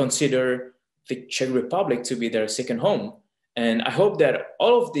 They consider the Czech Republic to be their second home. And I hope that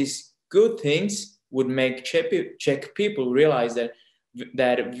all of these good things would make Czech people realize that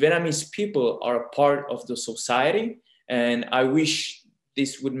that Vietnamese people are a part of the society. And I wish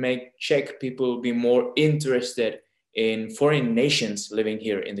this would make Czech people be more interested in foreign nations living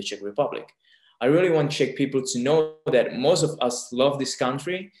here in the Czech Republic. I really want Czech people to know that most of us love this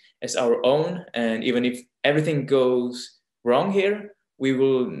country as our own. And even if everything goes wrong here, we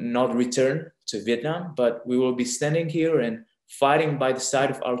will not return to Vietnam, but we will be standing here and fighting by the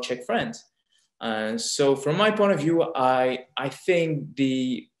side of our Czech friends. So from my point of view, I think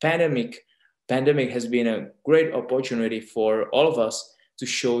the pandemic has been a great opportunity for all of us to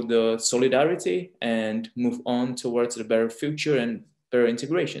show the solidarity and move on towards a better future and better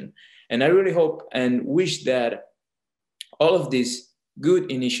integration. And I really hope and wish that all of these good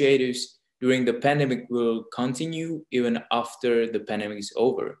initiatives during the pandemic will continue even after the pandemic is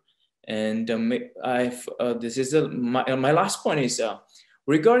over. And my last point is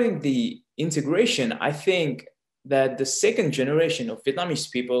regarding the integration. I think that the second generation of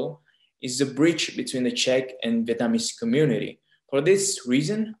Vietnamese people is the bridge between the Czech and Vietnamese community. For this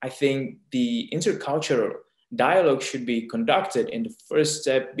reason, I think the intercultural dialogue should be conducted in the first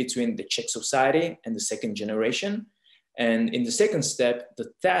step between the Czech society and the second generation. And in the second step,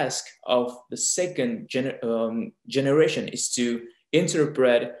 the task of the second generation is to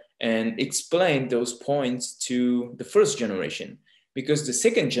interpret and explain those points to the first generation. Because the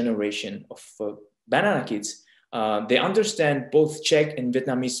second generation of banana kids, they understand both Czech and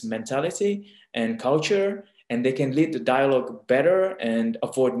Vietnamese mentality and culture, and they can lead the dialogue better and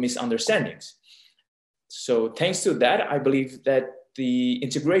avoid misunderstandings. So thanks to that, I believe that the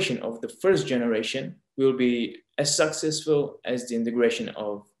integration of the first generation will be as successful as the integration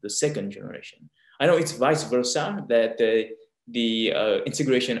of the second generation. I know it's vice versa, that the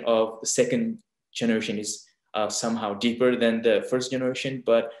integration of the second generation is somehow deeper than the first generation,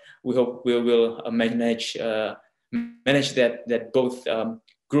 but we hope we will manage that both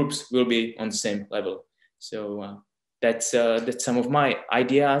groups will be on the same level. So that's some of my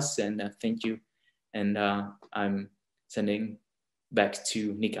ideas, and thank you. And I'm sending back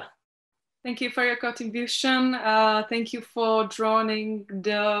to Nika. Thank you for your contribution. Thank you for drawing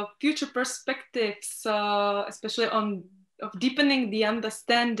the future perspectives, especially of deepening the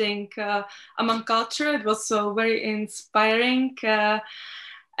understanding among culture. It was very inspiring.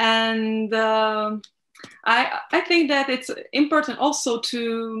 And I think that it's important also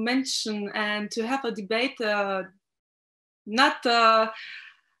to mention and to have a debate,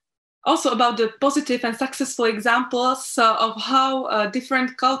 also about the positive and successful examples of how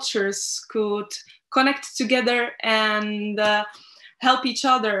different cultures could connect together and help each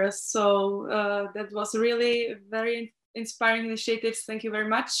other. So that was really very inspiring initiatives. Thank you very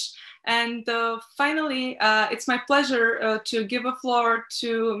much. And finally, it's my pleasure to give a floor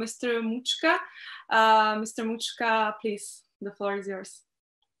to Mr. Muchka. Mr. Muchka, please, the floor is yours.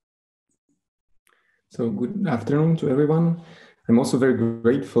 So good afternoon to everyone. I'm also very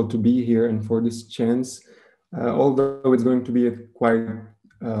grateful to be here and for this chance, although it's going to be a quite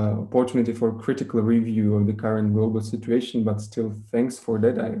opportunity for critical review of the current global situation, but still thanks for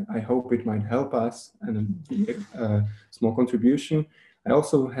that. I hope it might help us and be a small contribution. I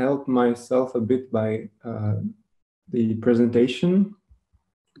also helped myself a bit by the presentation,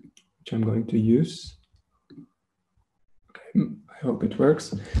 which I'm going to use. Okay, I hope it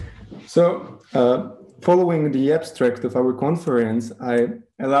works. So, following the abstract of our conference, I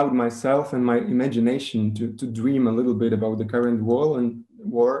allowed myself and my imagination to dream a little bit about the current world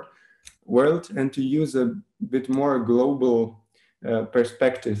and to use a bit more global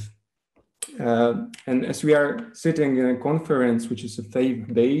perspective. And as we are sitting in a conference, which is a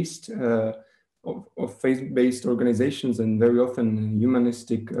faith-based, of faith-based organizations and very often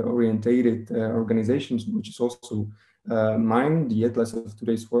humanistic orientated organizations, which is also mine, the Atlas of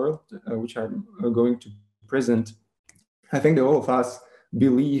Today's World, which I'm going to present. I think that all of us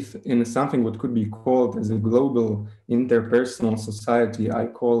believe in something what could be called as a global interpersonal society, I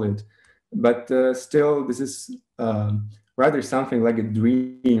call it. But still, this is rather something like a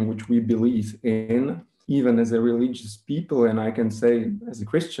dream which we believe in, even as a religious people. And I can say, as a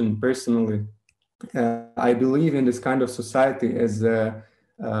Christian personally, I believe in this kind of society as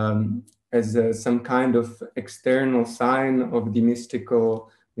some kind of external sign of the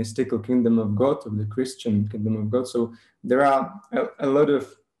mystical kingdom of God, of the Christian kingdom of God. So there are a lot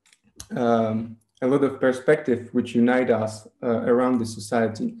of perspective which unite us around the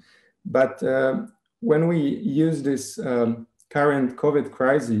society. But when we use this current COVID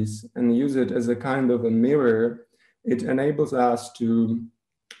crisis and use it as a kind of a mirror, it enables us to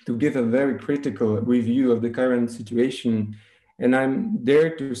give a very critical review of the current situation. And I'm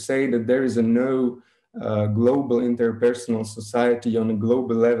there to say that there is no global interpersonal society on a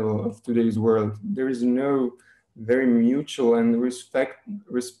global level of today's world. There is no very mutual and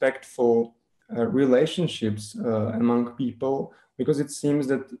respectful relationships among people, because it seems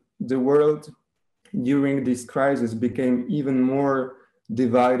that the world during this crisis became even more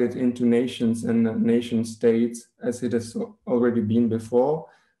divided into nations and nation states as it has already been before.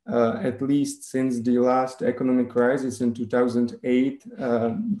 At least since the last economic crisis in 2008,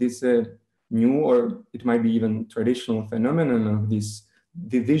 this new, or it might be even traditional phenomenon of this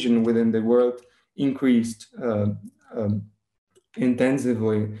division within the world increased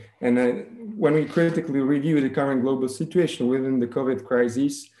intensively. And when we critically review the current global situation within the COVID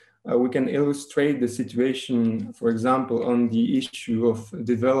crisis, we can illustrate the situation, for example, on the issue of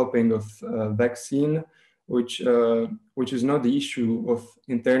developing of vaccine, which is not the issue of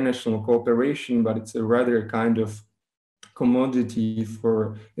international cooperation, but it's a rather kind of commodity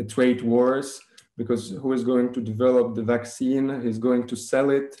for trade wars, because who is going to develop the vaccine is going to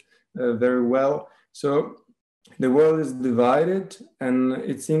sell it very well. So the world is divided, and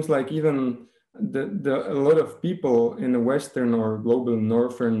it seems like even a lot of people in the Western or global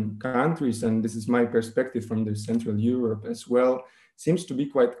northern countries, and this is my perspective from the Central Europe as well, seems to be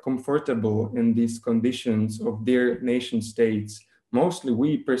quite comfortable in these conditions of their nation states. Mostly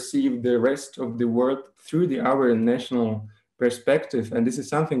we perceive the rest of the world through our national perspective, and this is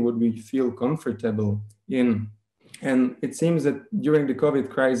something what we feel comfortable in. And it seems that during the COVID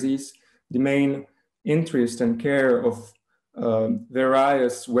crisis, the main interest and care of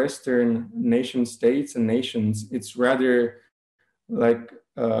various Western nation states and nations, it's rather like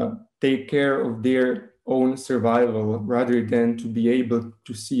take care of their own survival rather than to be able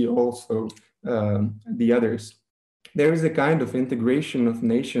to see also the others. There is a kind of integration of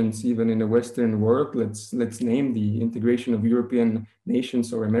nations even in the Western world. Let's name the integration of European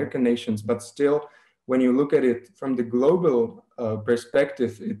nations or American nations, but still, when you look at it from the global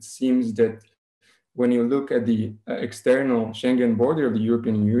perspective, it seems that when you look at the external Schengen border of the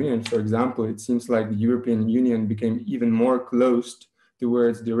European Union, for example, it seems like the European Union became even more closed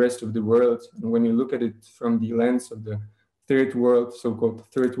towards the rest of the world. And when you look at it from the lens of the third world, so-called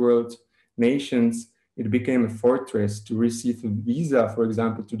third world nations, it became a fortress. To receive a visa, for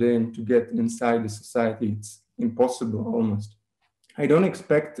example, today, and to get inside the society, it's impossible almost. I don't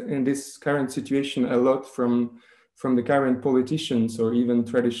expect in this current situation a lot from the current politicians or even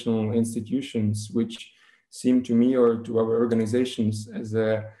traditional institutions, which seem to me or to our organizations as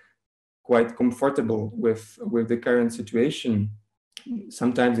quite comfortable with the current situation.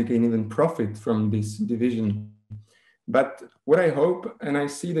 Sometimes they can even profit from this division. But what I hope, and I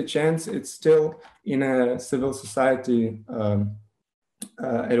see the chance, it's still in a civil society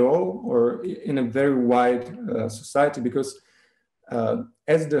at all, or in a very wide society, because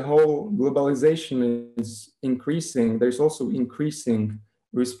as the whole globalization is increasing, there's also increasing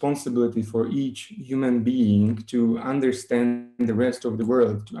responsibility for each human being to understand the rest of the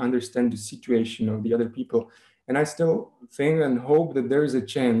world, to understand the situation of the other people. And I still think and hope that there is a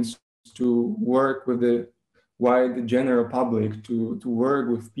chance to work with the wide general public, to work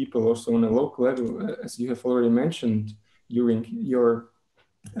with people also on a local level, as you have already mentioned during your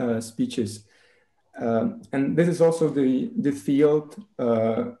speeches. And this is also the field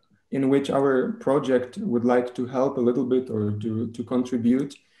in which our project would like to help a little bit, or to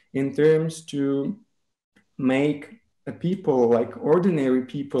contribute, in terms to make people, like ordinary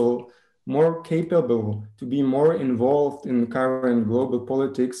people, more capable to be more involved in current global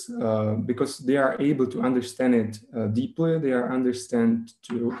politics, because they are able to understand it deeply. They are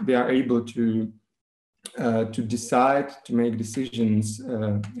able to decide, to make decisions,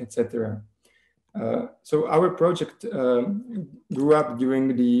 etc. So our project grew up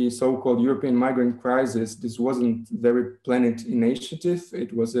during the so-called European migrant crisis. This wasn't a very planned initiative.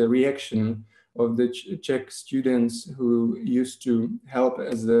 It was a reaction of the Czech students who used to help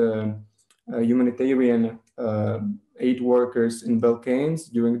as humanitarian aid workers in Balkans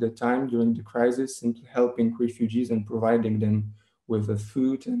during the crisis, and helping refugees and providing them with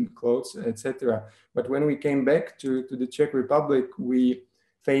food and clothes, etc. But when we came back to the Czech Republic, we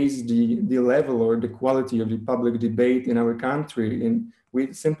faced the level or the quality of the public debate in our country, and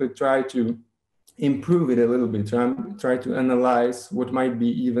we simply try to improve it a little bit, try to analyze what might be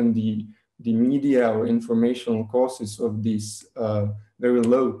even the media or informational causes of this very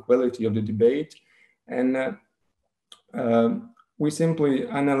low quality of the debate. And we simply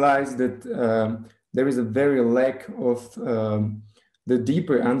analyzed that there is a very lack of the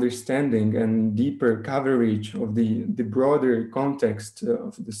deeper understanding and deeper coverage of the broader context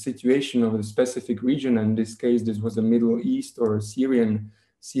of the situation of the specific region. In this case, this was a Middle East or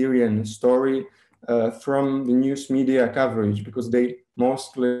Syrian story. from the news media coverage, because they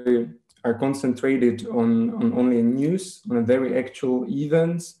mostly are concentrated on only news, on very actual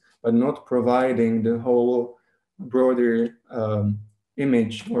events, but not providing the whole broader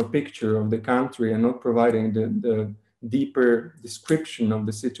image or picture of the country, and not providing the deeper description of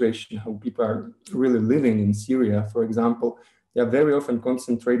the situation, how people are really living in Syria, for example. They are very often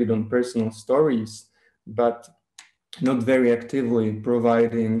concentrated on personal stories, but not very actively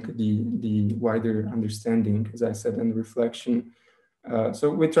providing the wider understanding, as I said, and reflection.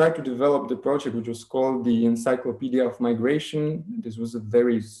 So we tried to develop the project, which was called the Encyclopedia of Migration. This was a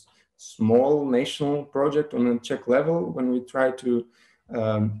very small national project on a Czech level when we tried to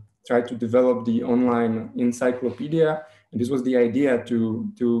develop the online encyclopedia. And this was the idea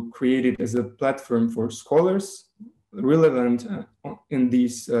to create it as a platform for scholars relevant in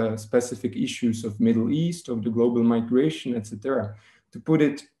these specific issues of Middle East, of the global migration, etc., to put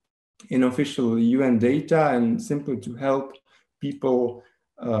it in official UN data and simply to help people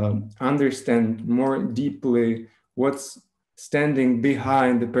understand more deeply what's standing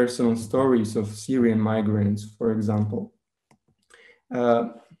behind the personal stories of Syrian migrants, for example.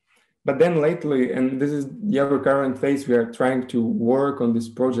 But then lately, and this is the other current phase, we are trying to work on this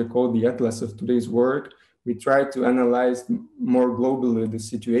project called the Atlas of Today's Work. We try to analyze more globally the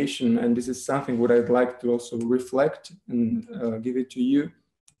situation, and this is something what I'd like to also reflect and give it to you,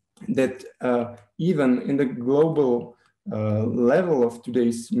 that even in the global level of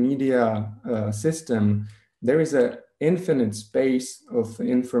today's media system, there is an infinite space of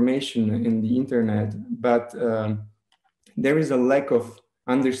information in the internet, but there is a lack of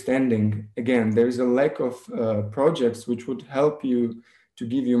understanding. Again, there is a lack of projects which would help you to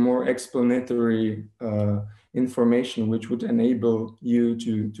give you more explanatory information, which would enable you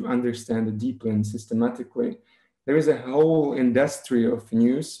to understand it deeply and systematically. There is a whole industry of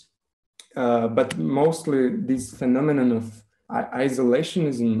news, but mostly this phenomenon of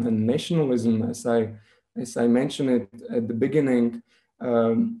isolationism and nationalism, as I mentioned it at the beginning,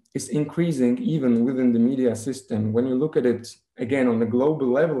 is increasing even within the media system. When you look at it again on a global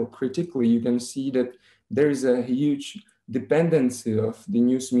level, critically, you can see that there is a huge dependency of the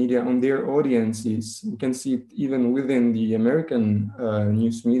news media on their audiences. We can see it even within the American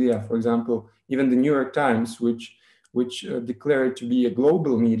news media, for example, even the New York Times, which declare it to be a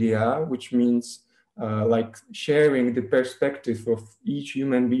global media, which means like sharing the perspective of each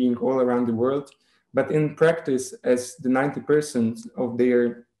human being all around the world. But in practice, as the 90% of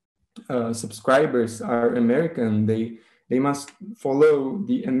their subscribers are American, they must follow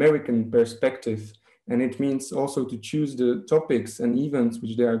the American perspective. And it means also to choose the topics and events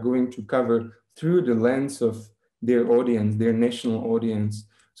which they are going to cover through the lens of their audience, their national audience.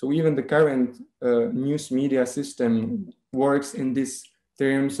 So even the current news media system works in these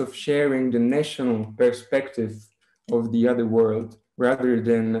terms of sharing the national perspective of the other world, rather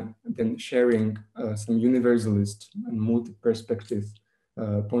than sharing some universalist and multi-perspective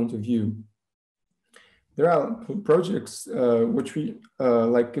point of view. There are projects which we,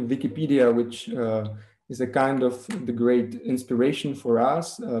 like Wikipedia, which is a kind of the great inspiration for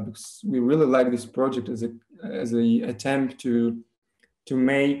us, because we really like this project as a attempt to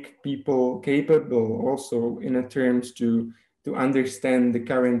make people capable also in terms to understand the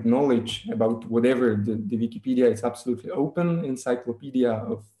current knowledge about whatever. The Wikipedia is absolutely open encyclopedia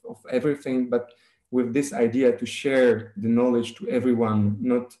of everything, but with this idea to share the knowledge to everyone,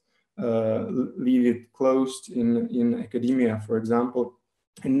 not leave it closed in academia, for example.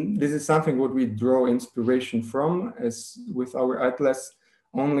 And this is something what we draw inspiration from, as with our atlas,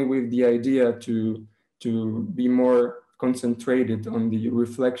 only with the idea to be more concentrated on the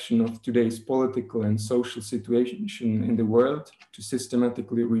reflection of today's political and social situation in the world, to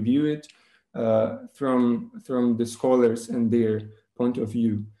systematically review it from the scholars and their point of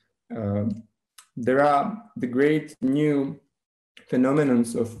view. There are the great new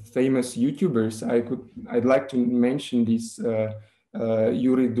phenomenons of famous YouTubers. I'd like to mention this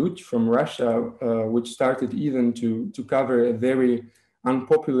Yuri Duch from Russia, which started even to cover a very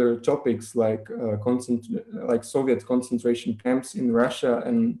unpopular topics like Soviet concentration camps in Russia,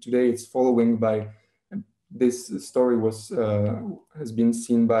 and today it's following by, this story has been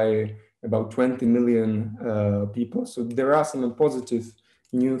seen by about 20 million people. So there are some positive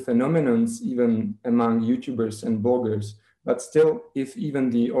new phenomenons even among YouTubers and bloggers, but still, if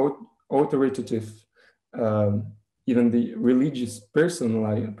even the authoritative, even the religious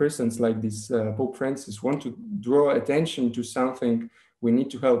persons like this Pope Francis want to draw attention to something, we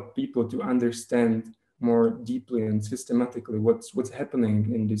need to help people to understand more deeply and systematically what's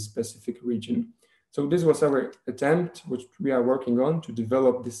happening in this specific region. So this was our attempt, which we are working on, to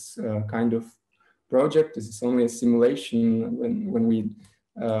develop this kind of project. This is only a simulation when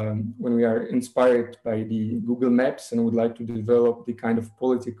we are inspired by the Google Maps and would like to develop the kind of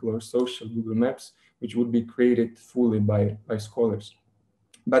political or social Google Maps, which would be created fully by scholars.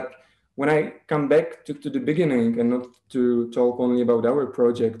 But when I come back to the beginning and not to talk only about our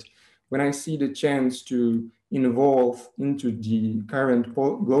project, when I see the chance to involve into the current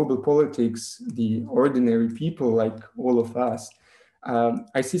global politics, the ordinary people like all of us,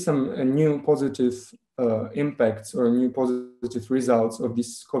 I see some new positive impacts or new positive results of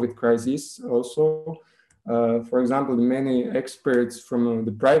this COVID crisis also. For example, many experts from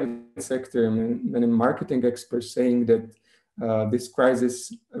the private sector, many marketing experts saying that this crisis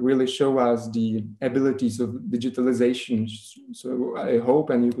really show us the abilities of digitalization. So I hope,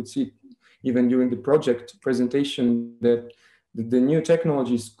 and you could see even during the project presentation, that the new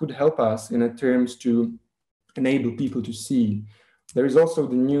technologies could help us in terms to enable people to see. There is also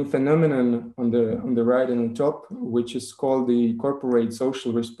the new phenomenon on the right and on top, which is called the corporate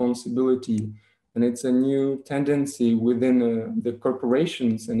social responsibility. And it's a new tendency within the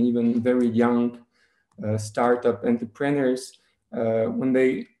corporations and even very young startup entrepreneurs, when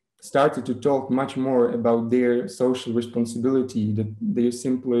they started to talk much more about their social responsibility, that they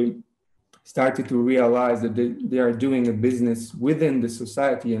simply started to realize that they are doing a business within the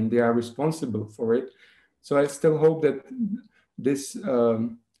society and they are responsible for it. So I still hope that this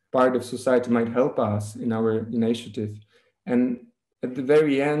part of society might help us in our initiative. And at the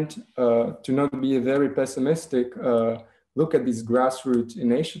very end, to not be very pessimistic, look at these grassroots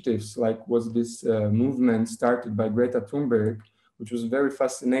initiatives, like was this movement started by Greta Thunberg, which was very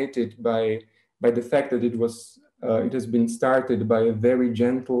fascinated by the fact that it has been started by a very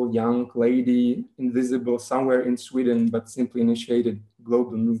gentle young lady, invisible somewhere in Sweden, but simply initiated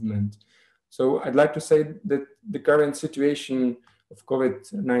global movement. So I'd like to say that the current situation of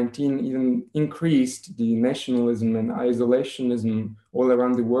COVID-19 even increased the nationalism and isolationism all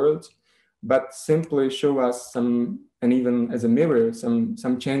around the world, but simply show us some, and even as a mirror,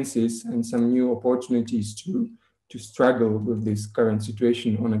 some chances and some new opportunities to struggle with this current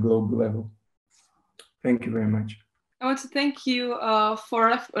situation on a global level. Thank you very much. I want to thank you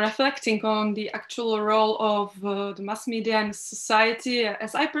for reflecting on the actual role of the mass media in society,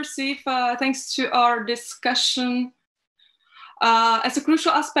 as I perceive, thanks to our discussion, as a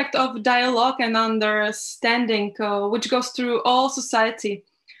crucial aspect of dialogue and understanding, which goes through all society.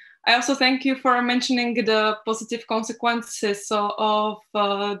 I also thank you for mentioning the positive consequences of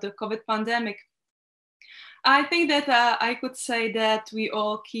the COVID pandemic. I think that I could say that we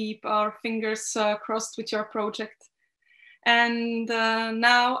all keep our fingers crossed with your project. And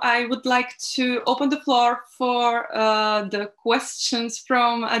now I would like to open the floor for the questions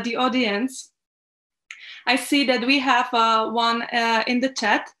from the audience. I see that we have one in the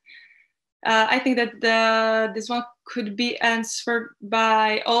chat. I think that this one could be answered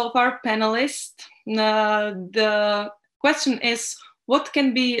by all of our panelists. The question is, what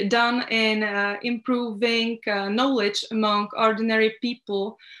can be done in improving knowledge among ordinary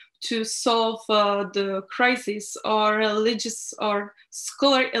people to solve the crisis or religious or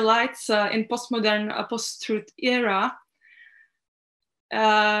scholarly elites in postmodern post-truth era?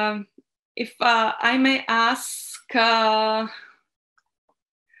 If I may ask,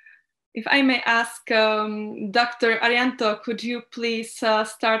 Dr. Arianto, could you please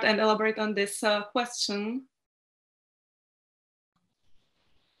start and elaborate on this question?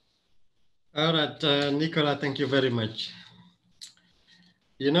 All right, Nikola, thank you very much.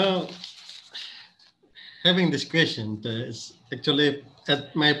 You know, having this question is actually,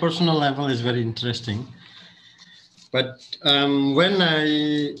 at my personal level, is very interesting. But when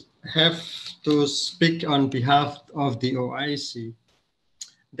I have to speak on behalf of the OIC,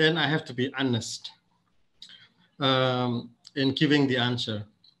 then I have to be honest in giving the answer.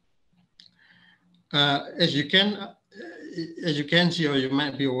 As you can see, or you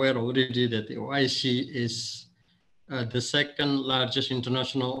might be aware already, that the OIC is the second largest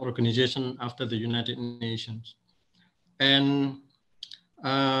international organization after the United Nations. And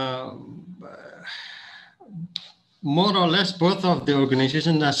more or less, both of the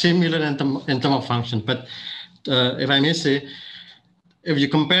organizations are similar in terms of function. But if I may say, if you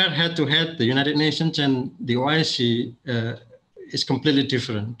compare head to head, the United Nations and the OIC is completely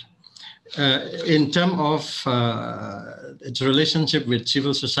different. In terms of its relationship with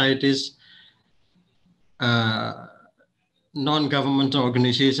civil societies, non-governmental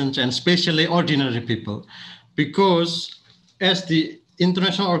organizations, and especially ordinary people. Because as the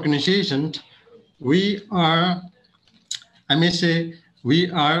international organization, we are, I may say, we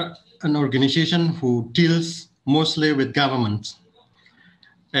are an organization who deals mostly with governments.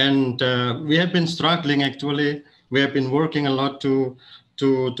 And we have been struggling, actually. We have been working a lot to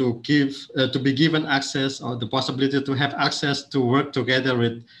be given access, or the possibility to have access to work together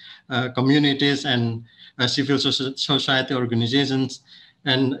with communities and civil society organizations,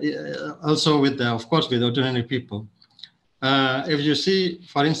 and also with, of course, with ordinary people. If you see,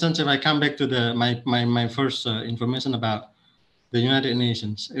 for instance, if I come back to my first information about the United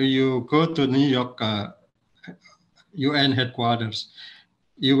Nations, if you go to New York UN headquarters,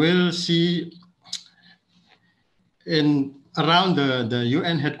 you will see around the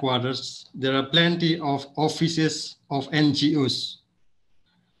UN headquarters, there are plenty of offices of NGOs,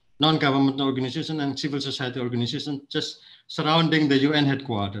 non-governmental organizations and civil society organizations, just surrounding the UN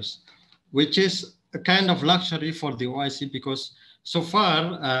headquarters, which is a kind of luxury for the OIC, because so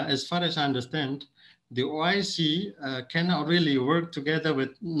far as I understand, the OIC cannot really work together with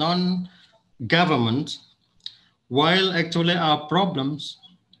non-government, while actually our problems,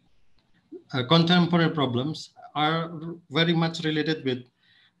 contemporary problems, are very much related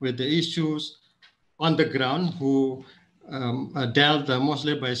with the issues on the ground, who are dealt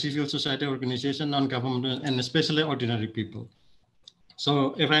mostly by civil society organizations, non-government, and especially ordinary people.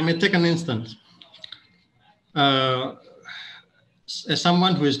 So if I may take an instance, as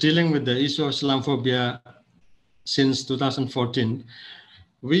someone who is dealing with the issue of xenophobia since 2014,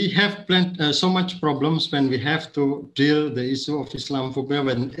 we have so much problems when we have to deal the issue of Islamophobia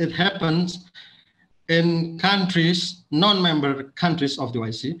when it happens in countries, non-member countries of the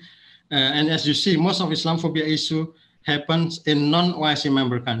OIC. And as you see, most of Islamophobia issue happens in non-OIC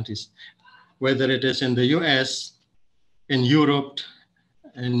member countries, whether it is in the US, in Europe,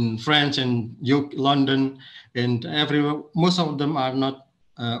 in France, in London, and everywhere. Most of them are not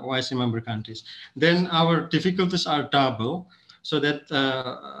OIC member countries. Then our difficulties are double, so that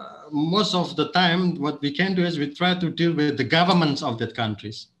most of the time, what we can do is we try to deal with the governments of that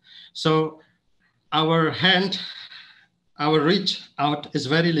countries. So our reach out is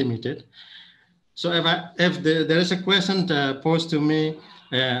very limited. So if there is a question posed to me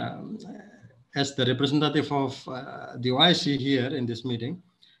as the representative of the OIC here in this meeting,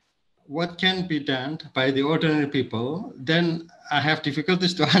 what can be done by the ordinary people, then I have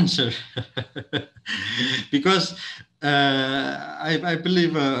difficulties to answer. Because I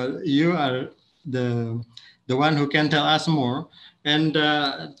believe you are the one who can tell us more. And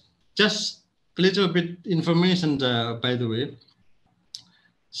just a little bit information, by the way.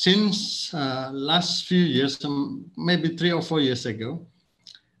 Since last few years, maybe 3 or 4 years ago,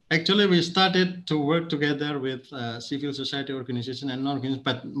 actually we started to work together with civil society organizations and non-organizations,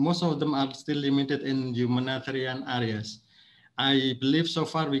 but most of them are still limited in humanitarian areas. I believe so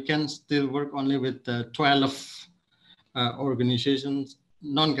far we can still work only with 12 organizations,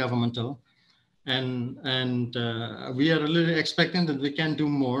 non-governmental, and we are really expecting that we can do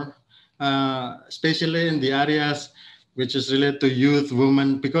more, especially in the areas which is related to youth,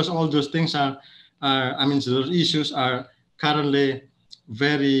 women, because all those things are I mean, those issues are currently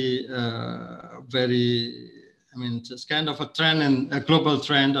very, I mean, it's kind of a trend, and a global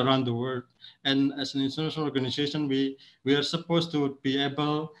trend around the world. And as an international organization, we are supposed to be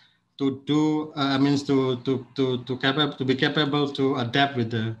able to do, to be capable to adapt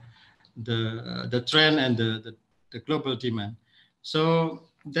with the trend and the global demand. So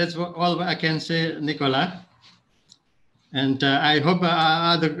that's all I can say, Nikola. And I hope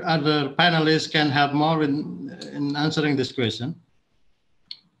other panelists can help more in answering this question.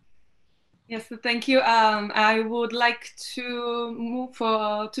 Yes, thank you. I would like to move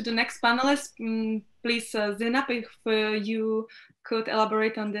to the next panelist. Please, Zeynep, if you could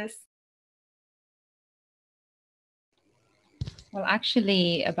elaborate on this. Well,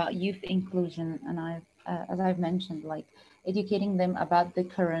 actually, about youth inclusion, and as I've mentioned, like educating them about the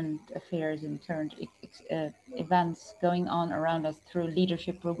current affairs and current events going on around us through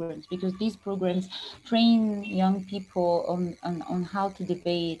leadership programs, because these programs train young people on how to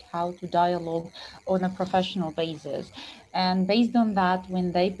debate, how to dialogue on a professional basis. And based on that,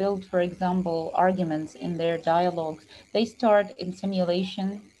 when they build, for example, arguments in their dialogues, they start in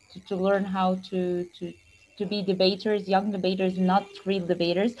simulation to learn how to be debaters, young debaters, not real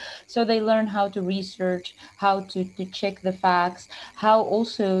debaters. So they learn how to research, how to check the facts, how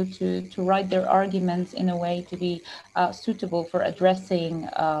also to write their arguments in a way to be suitable for addressing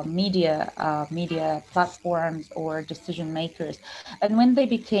media platforms or decision makers. And when they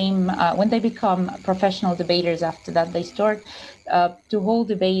become professional debaters after that, they start to hold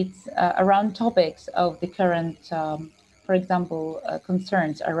debates around topics of the current for example,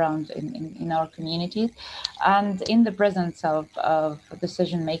 concerns around in our communities and in the presence of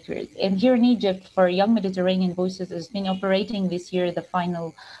decision makers. And here in Egypt, for Young Mediterranean Voices, has been operating this year the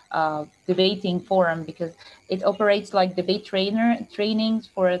final debating forum, because it operates like debate trainings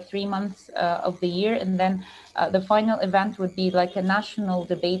for 3 months of the year, and then the final event would be like a national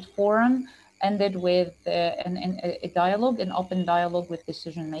debate forum ended with a dialogue, an open dialogue with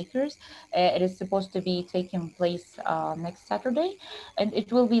decision makers. It is supposed to be taking place next Saturday, and it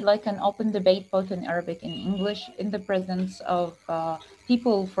will be like an open debate both in Arabic and English in the presence of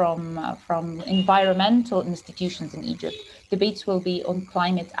people from environmental institutions in Egypt. Debates will be on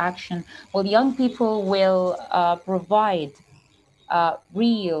climate action. Well, young people will provide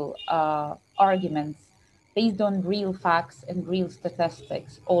real arguments based on real facts and real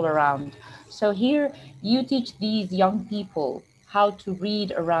statistics all around. So here you teach these young people how to read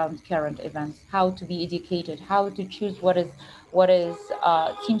around current events, how to be educated, how to choose what is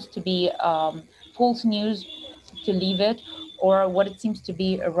seems to be false news, to leave it, or what it seems to be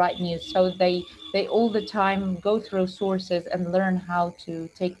a right news. So they all the time go through sources and learn how to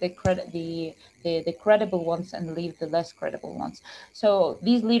take the credible ones and leave the less credible ones. So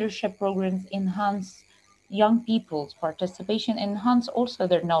these leadership programs enhance young people's participation, enhance also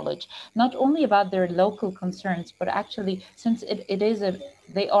their knowledge, not only about their local concerns, but actually, since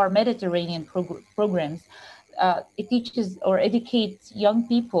they are Mediterranean programs, it teaches or educates young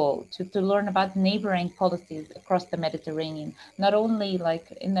people to learn about neighboring policies across the Mediterranean, not only like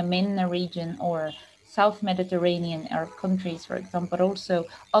in the MENA region or South Mediterranean Arab countries, for example, but also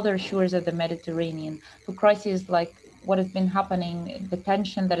other shores of the Mediterranean. For crises like what has been happening, the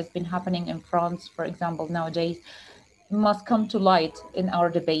tension that has been happening in France, for example, nowadays, must come to light in our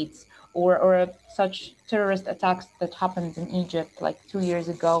debates, or such terrorist attacks that happened in Egypt like 2 years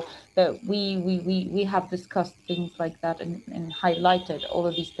ago, that we have discussed things like that and highlighted all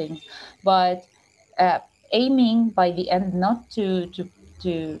of these things, but aiming by the end not to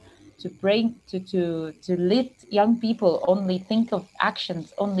let young people only think of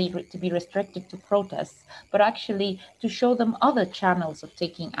actions only to be restricted to protests, but actually to show them other channels of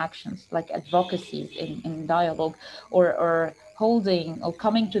taking actions, like advocacies in dialogue, or holding or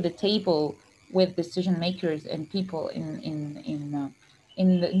coming to the table with decision makers and people in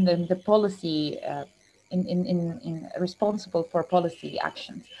the policy in responsible for policy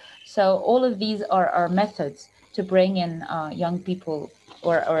actions. So all of these are methods to bring in young people,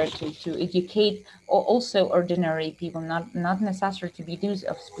 or to educate also ordinary people, not necessarily to be those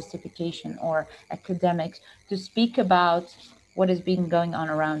of specification or academics, to speak about what is being going on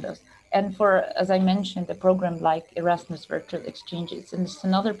around us. And for, as I mentioned, a program like Erasmus Virtual Exchange, it's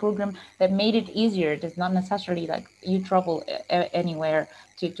another program that made it easier. It is not necessarily like you travel anywhere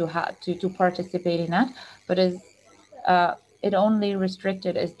to participate in that, but is it only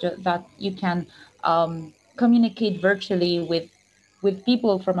restricted is that you can communicate virtually with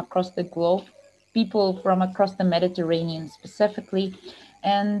people from across the globe, people from across the Mediterranean specifically,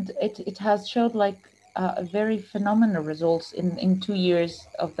 and it has showed like very phenomenal results in 2 years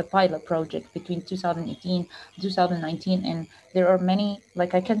of the pilot project between 2018 and 2019. And there are many,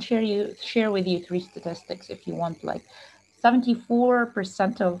 like I can share with you 3 statistics if you want. Like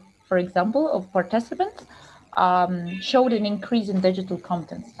 74% of, for example, of participants showed an increase in digital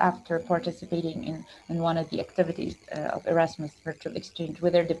content after participating in one of the activities of Erasmus Virtual Exchange,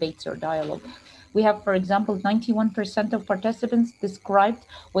 whether debates or dialogue. We have, for example, 91% of participants described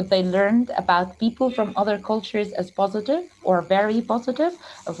what they learned about people from other cultures as positive or very positive,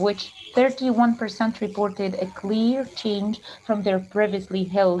 of which 31% reported a clear change from their previously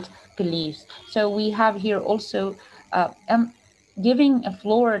held beliefs. So we have here also giving a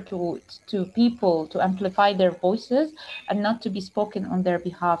floor to people to amplify their voices and not to be spoken on their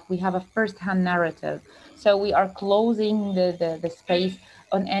behalf. We have a first-hand narrative. So we are closing the space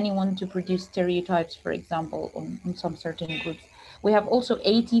on anyone to produce stereotypes, for example, on some certain groups. We have also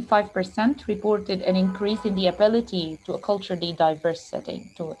 85% reported an increase in the ability to a culturally diverse setting,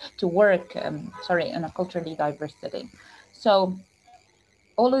 to work, in a culturally diverse setting. So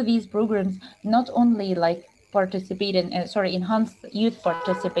all of these programs not only like participate in enhance youth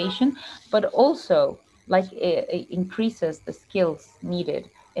participation, but also like increases the skills needed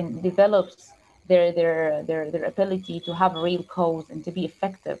and develops their ability to have a real cause and to be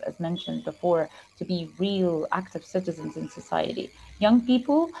effective, as mentioned before, to be real active citizens in society. Young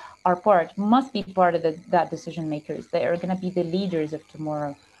people must be part of that decision makers. They are going to be the leaders of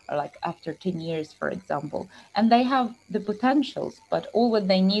tomorrow, or like after 10 years, for example. And they have the potentials, but all what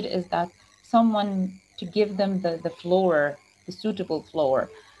they need is that someone to give them the floor, the suitable floor.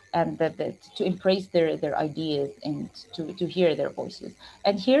 and to embrace their ideas and to hear their voices.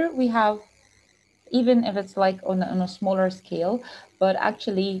 And here we have, even if it's like on a smaller scale, but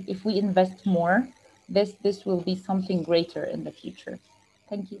actually if we invest more, this will be something greater in the future.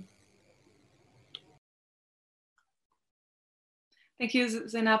 Thank you. Thank you,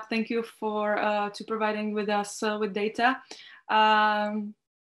 Zainab. Thank you for to providing with us with data.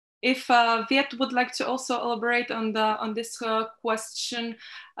 If Viet would like to also elaborate on this question,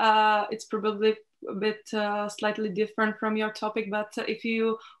 it's probably a bit slightly different from your topic, but if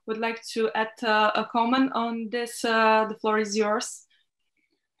you would like to add a comment on this, the floor is yours.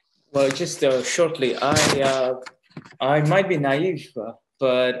 Well, just shortly, I might be naive,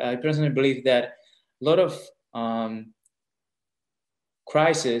 but I personally believe that a lot of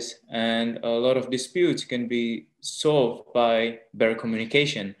crises and a lot of disputes can be solved by better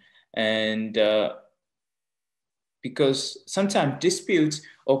communication. And because sometimes disputes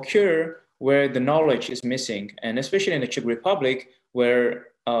occur where the knowledge is missing, and especially in the Czech Republic, where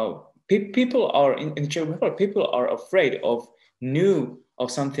people are in the Czech Republic, people are afraid of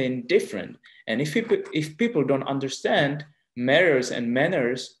something different. And if people don't understand matters and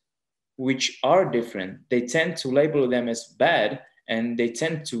manners which are different, they tend to label them as bad and they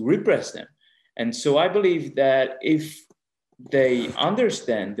tend to repress them. And so I believe that if they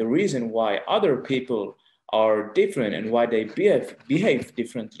understand the reason why other people are different and why they behave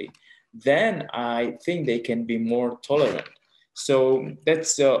differently, then I think they can be more tolerant. So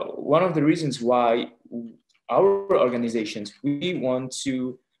that's one of the reasons why our organizations, we want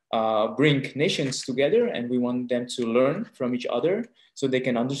to bring nations together, and we want them to learn from each other so they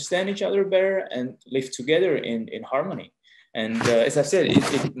can understand each other better and live together in harmony. And as I said,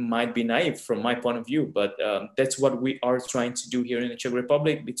 it might be naive from my point of view, but that's what we are trying to do here in the Czech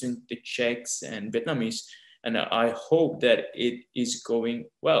Republic between the Czechs and Vietnamese. And I hope that it is going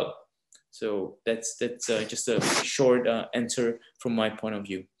well. So that's just a short answer from my point of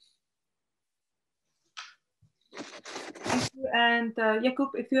view. Thank you. And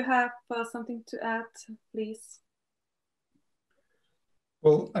Jakub, if you have something to add, please.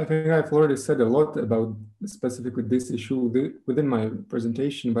 Well, I think I've already said a lot about specifically this issue within my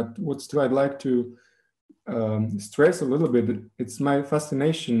presentation, but what's still I'd like to stress a little bit, it's my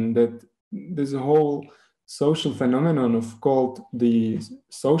fascination that there's a whole social phenomenon of called the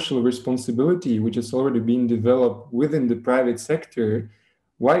social responsibility, which has already been developed within the private sector,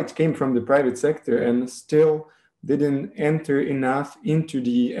 why it came from the private sector and still didn't enter enough into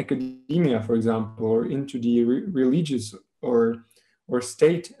the academia, for example, or into the religious or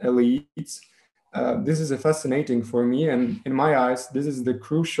state elites. This is a fascinating for me, and in my eyes, this is the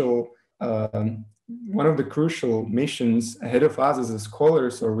crucial, one of the crucial missions ahead of us as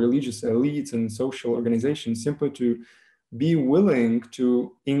scholars or religious elites and social organizations, simply to be willing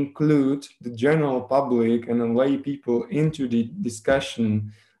to include the general public and lay people into the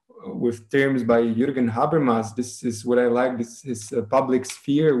discussion with terms by Jürgen Habermas. This is what I like. This is a public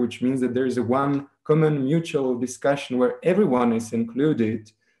sphere, which means that there is a one common mutual discussion where everyone is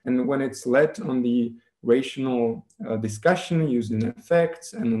included. And when it's led on the rational discussion using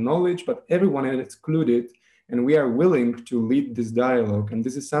facts and knowledge, but everyone is excluded, and we are willing to lead this dialogue. And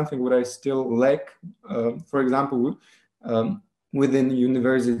this is something what I still lack. For example, within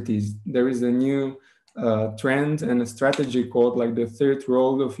universities, there is a new trend and a strategy called like the third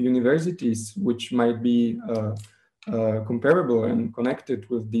role of universities, which might be comparable and connected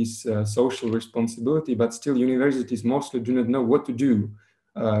with this social responsibility, but still universities mostly do not know what to do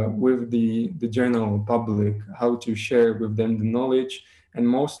with the general public, how to share with them the knowledge, and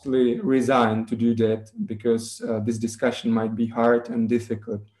mostly resign to do that because this discussion might be hard and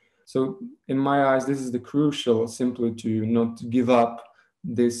difficult. So in my eyes, this is the crucial, simply to not give up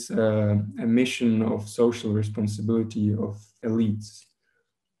this mission of social responsibility of elites.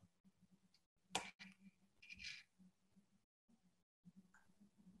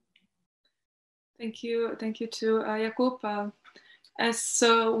 Thank you to Jakub. As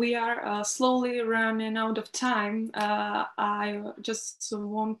we are slowly running out of time, I just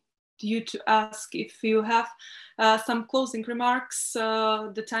want you to ask if you have some closing remarks.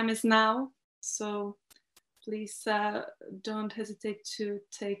 The time is now, so please don't hesitate to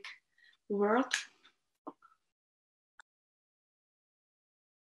take the word.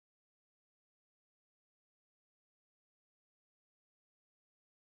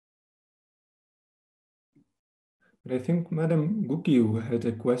 But I think Madam Gugiu had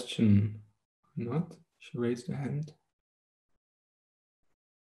a question, not? She raised her hand.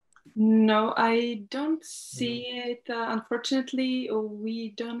 No, I don't see it. Unfortunately, we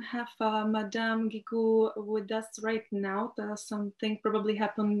don't have Madame Guigou with us right now. Something probably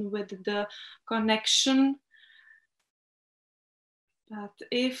happened with the connection. But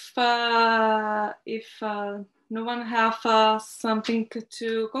if no one have something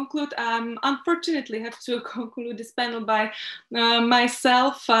to conclude, I unfortunately have to conclude this panel by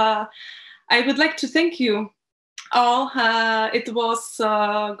myself. I would like to thank you all. It was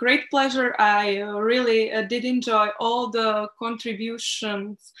a great pleasure. I really did enjoy all the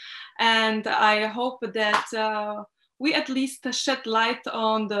contributions, and I hope that we at least shed light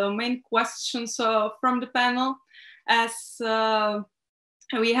on the main questions from the panel, as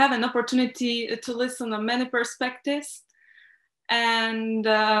we have an opportunity to listen to many perspectives. And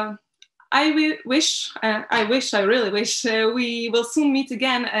I really wish we will soon meet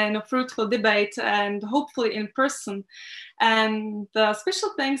again in a fruitful debate, and hopefully in person. And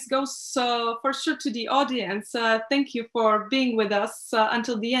special thanks goes for sure to the audience. Thank you for being with us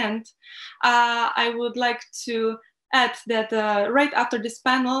until the end. I would like to add that right after this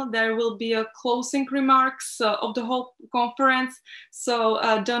panel, there will be a closing remarks of the whole conference, so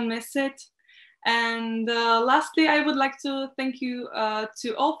don't miss it. And lastly, I would like to thank you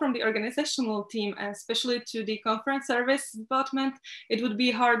to all from the organizational team, especially to the conference service department. It would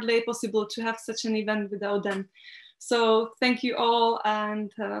be hardly possible to have such an event without them. So thank you all, and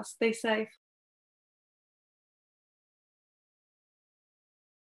stay safe.